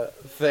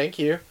 Thank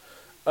you.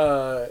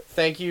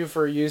 Thank you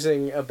for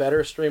using a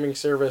better streaming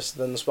service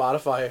than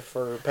Spotify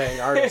for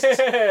paying artists.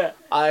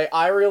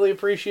 I really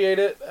appreciate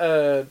it,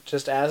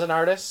 just as an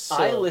artist. So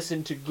I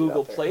listen to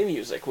Google Play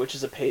Music, which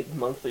is a paid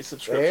monthly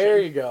subscription. there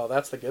you go.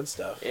 That's the good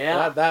stuff.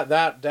 Yeah.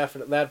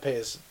 That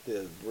pays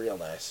real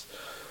nice.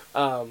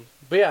 But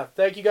yeah,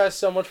 thank you guys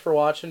so much for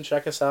watching.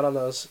 Check us out on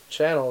those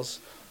channels.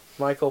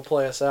 Michael,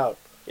 play us out.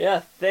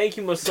 Yeah, thank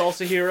you, my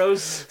salsa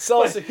heroes.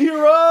 Salsa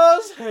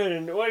heroes!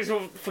 Why do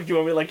you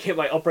want me to like hit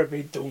my upright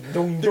beat? Doom,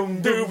 doom,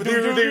 doom, doom,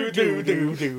 doom, doom, doom, doom, doom.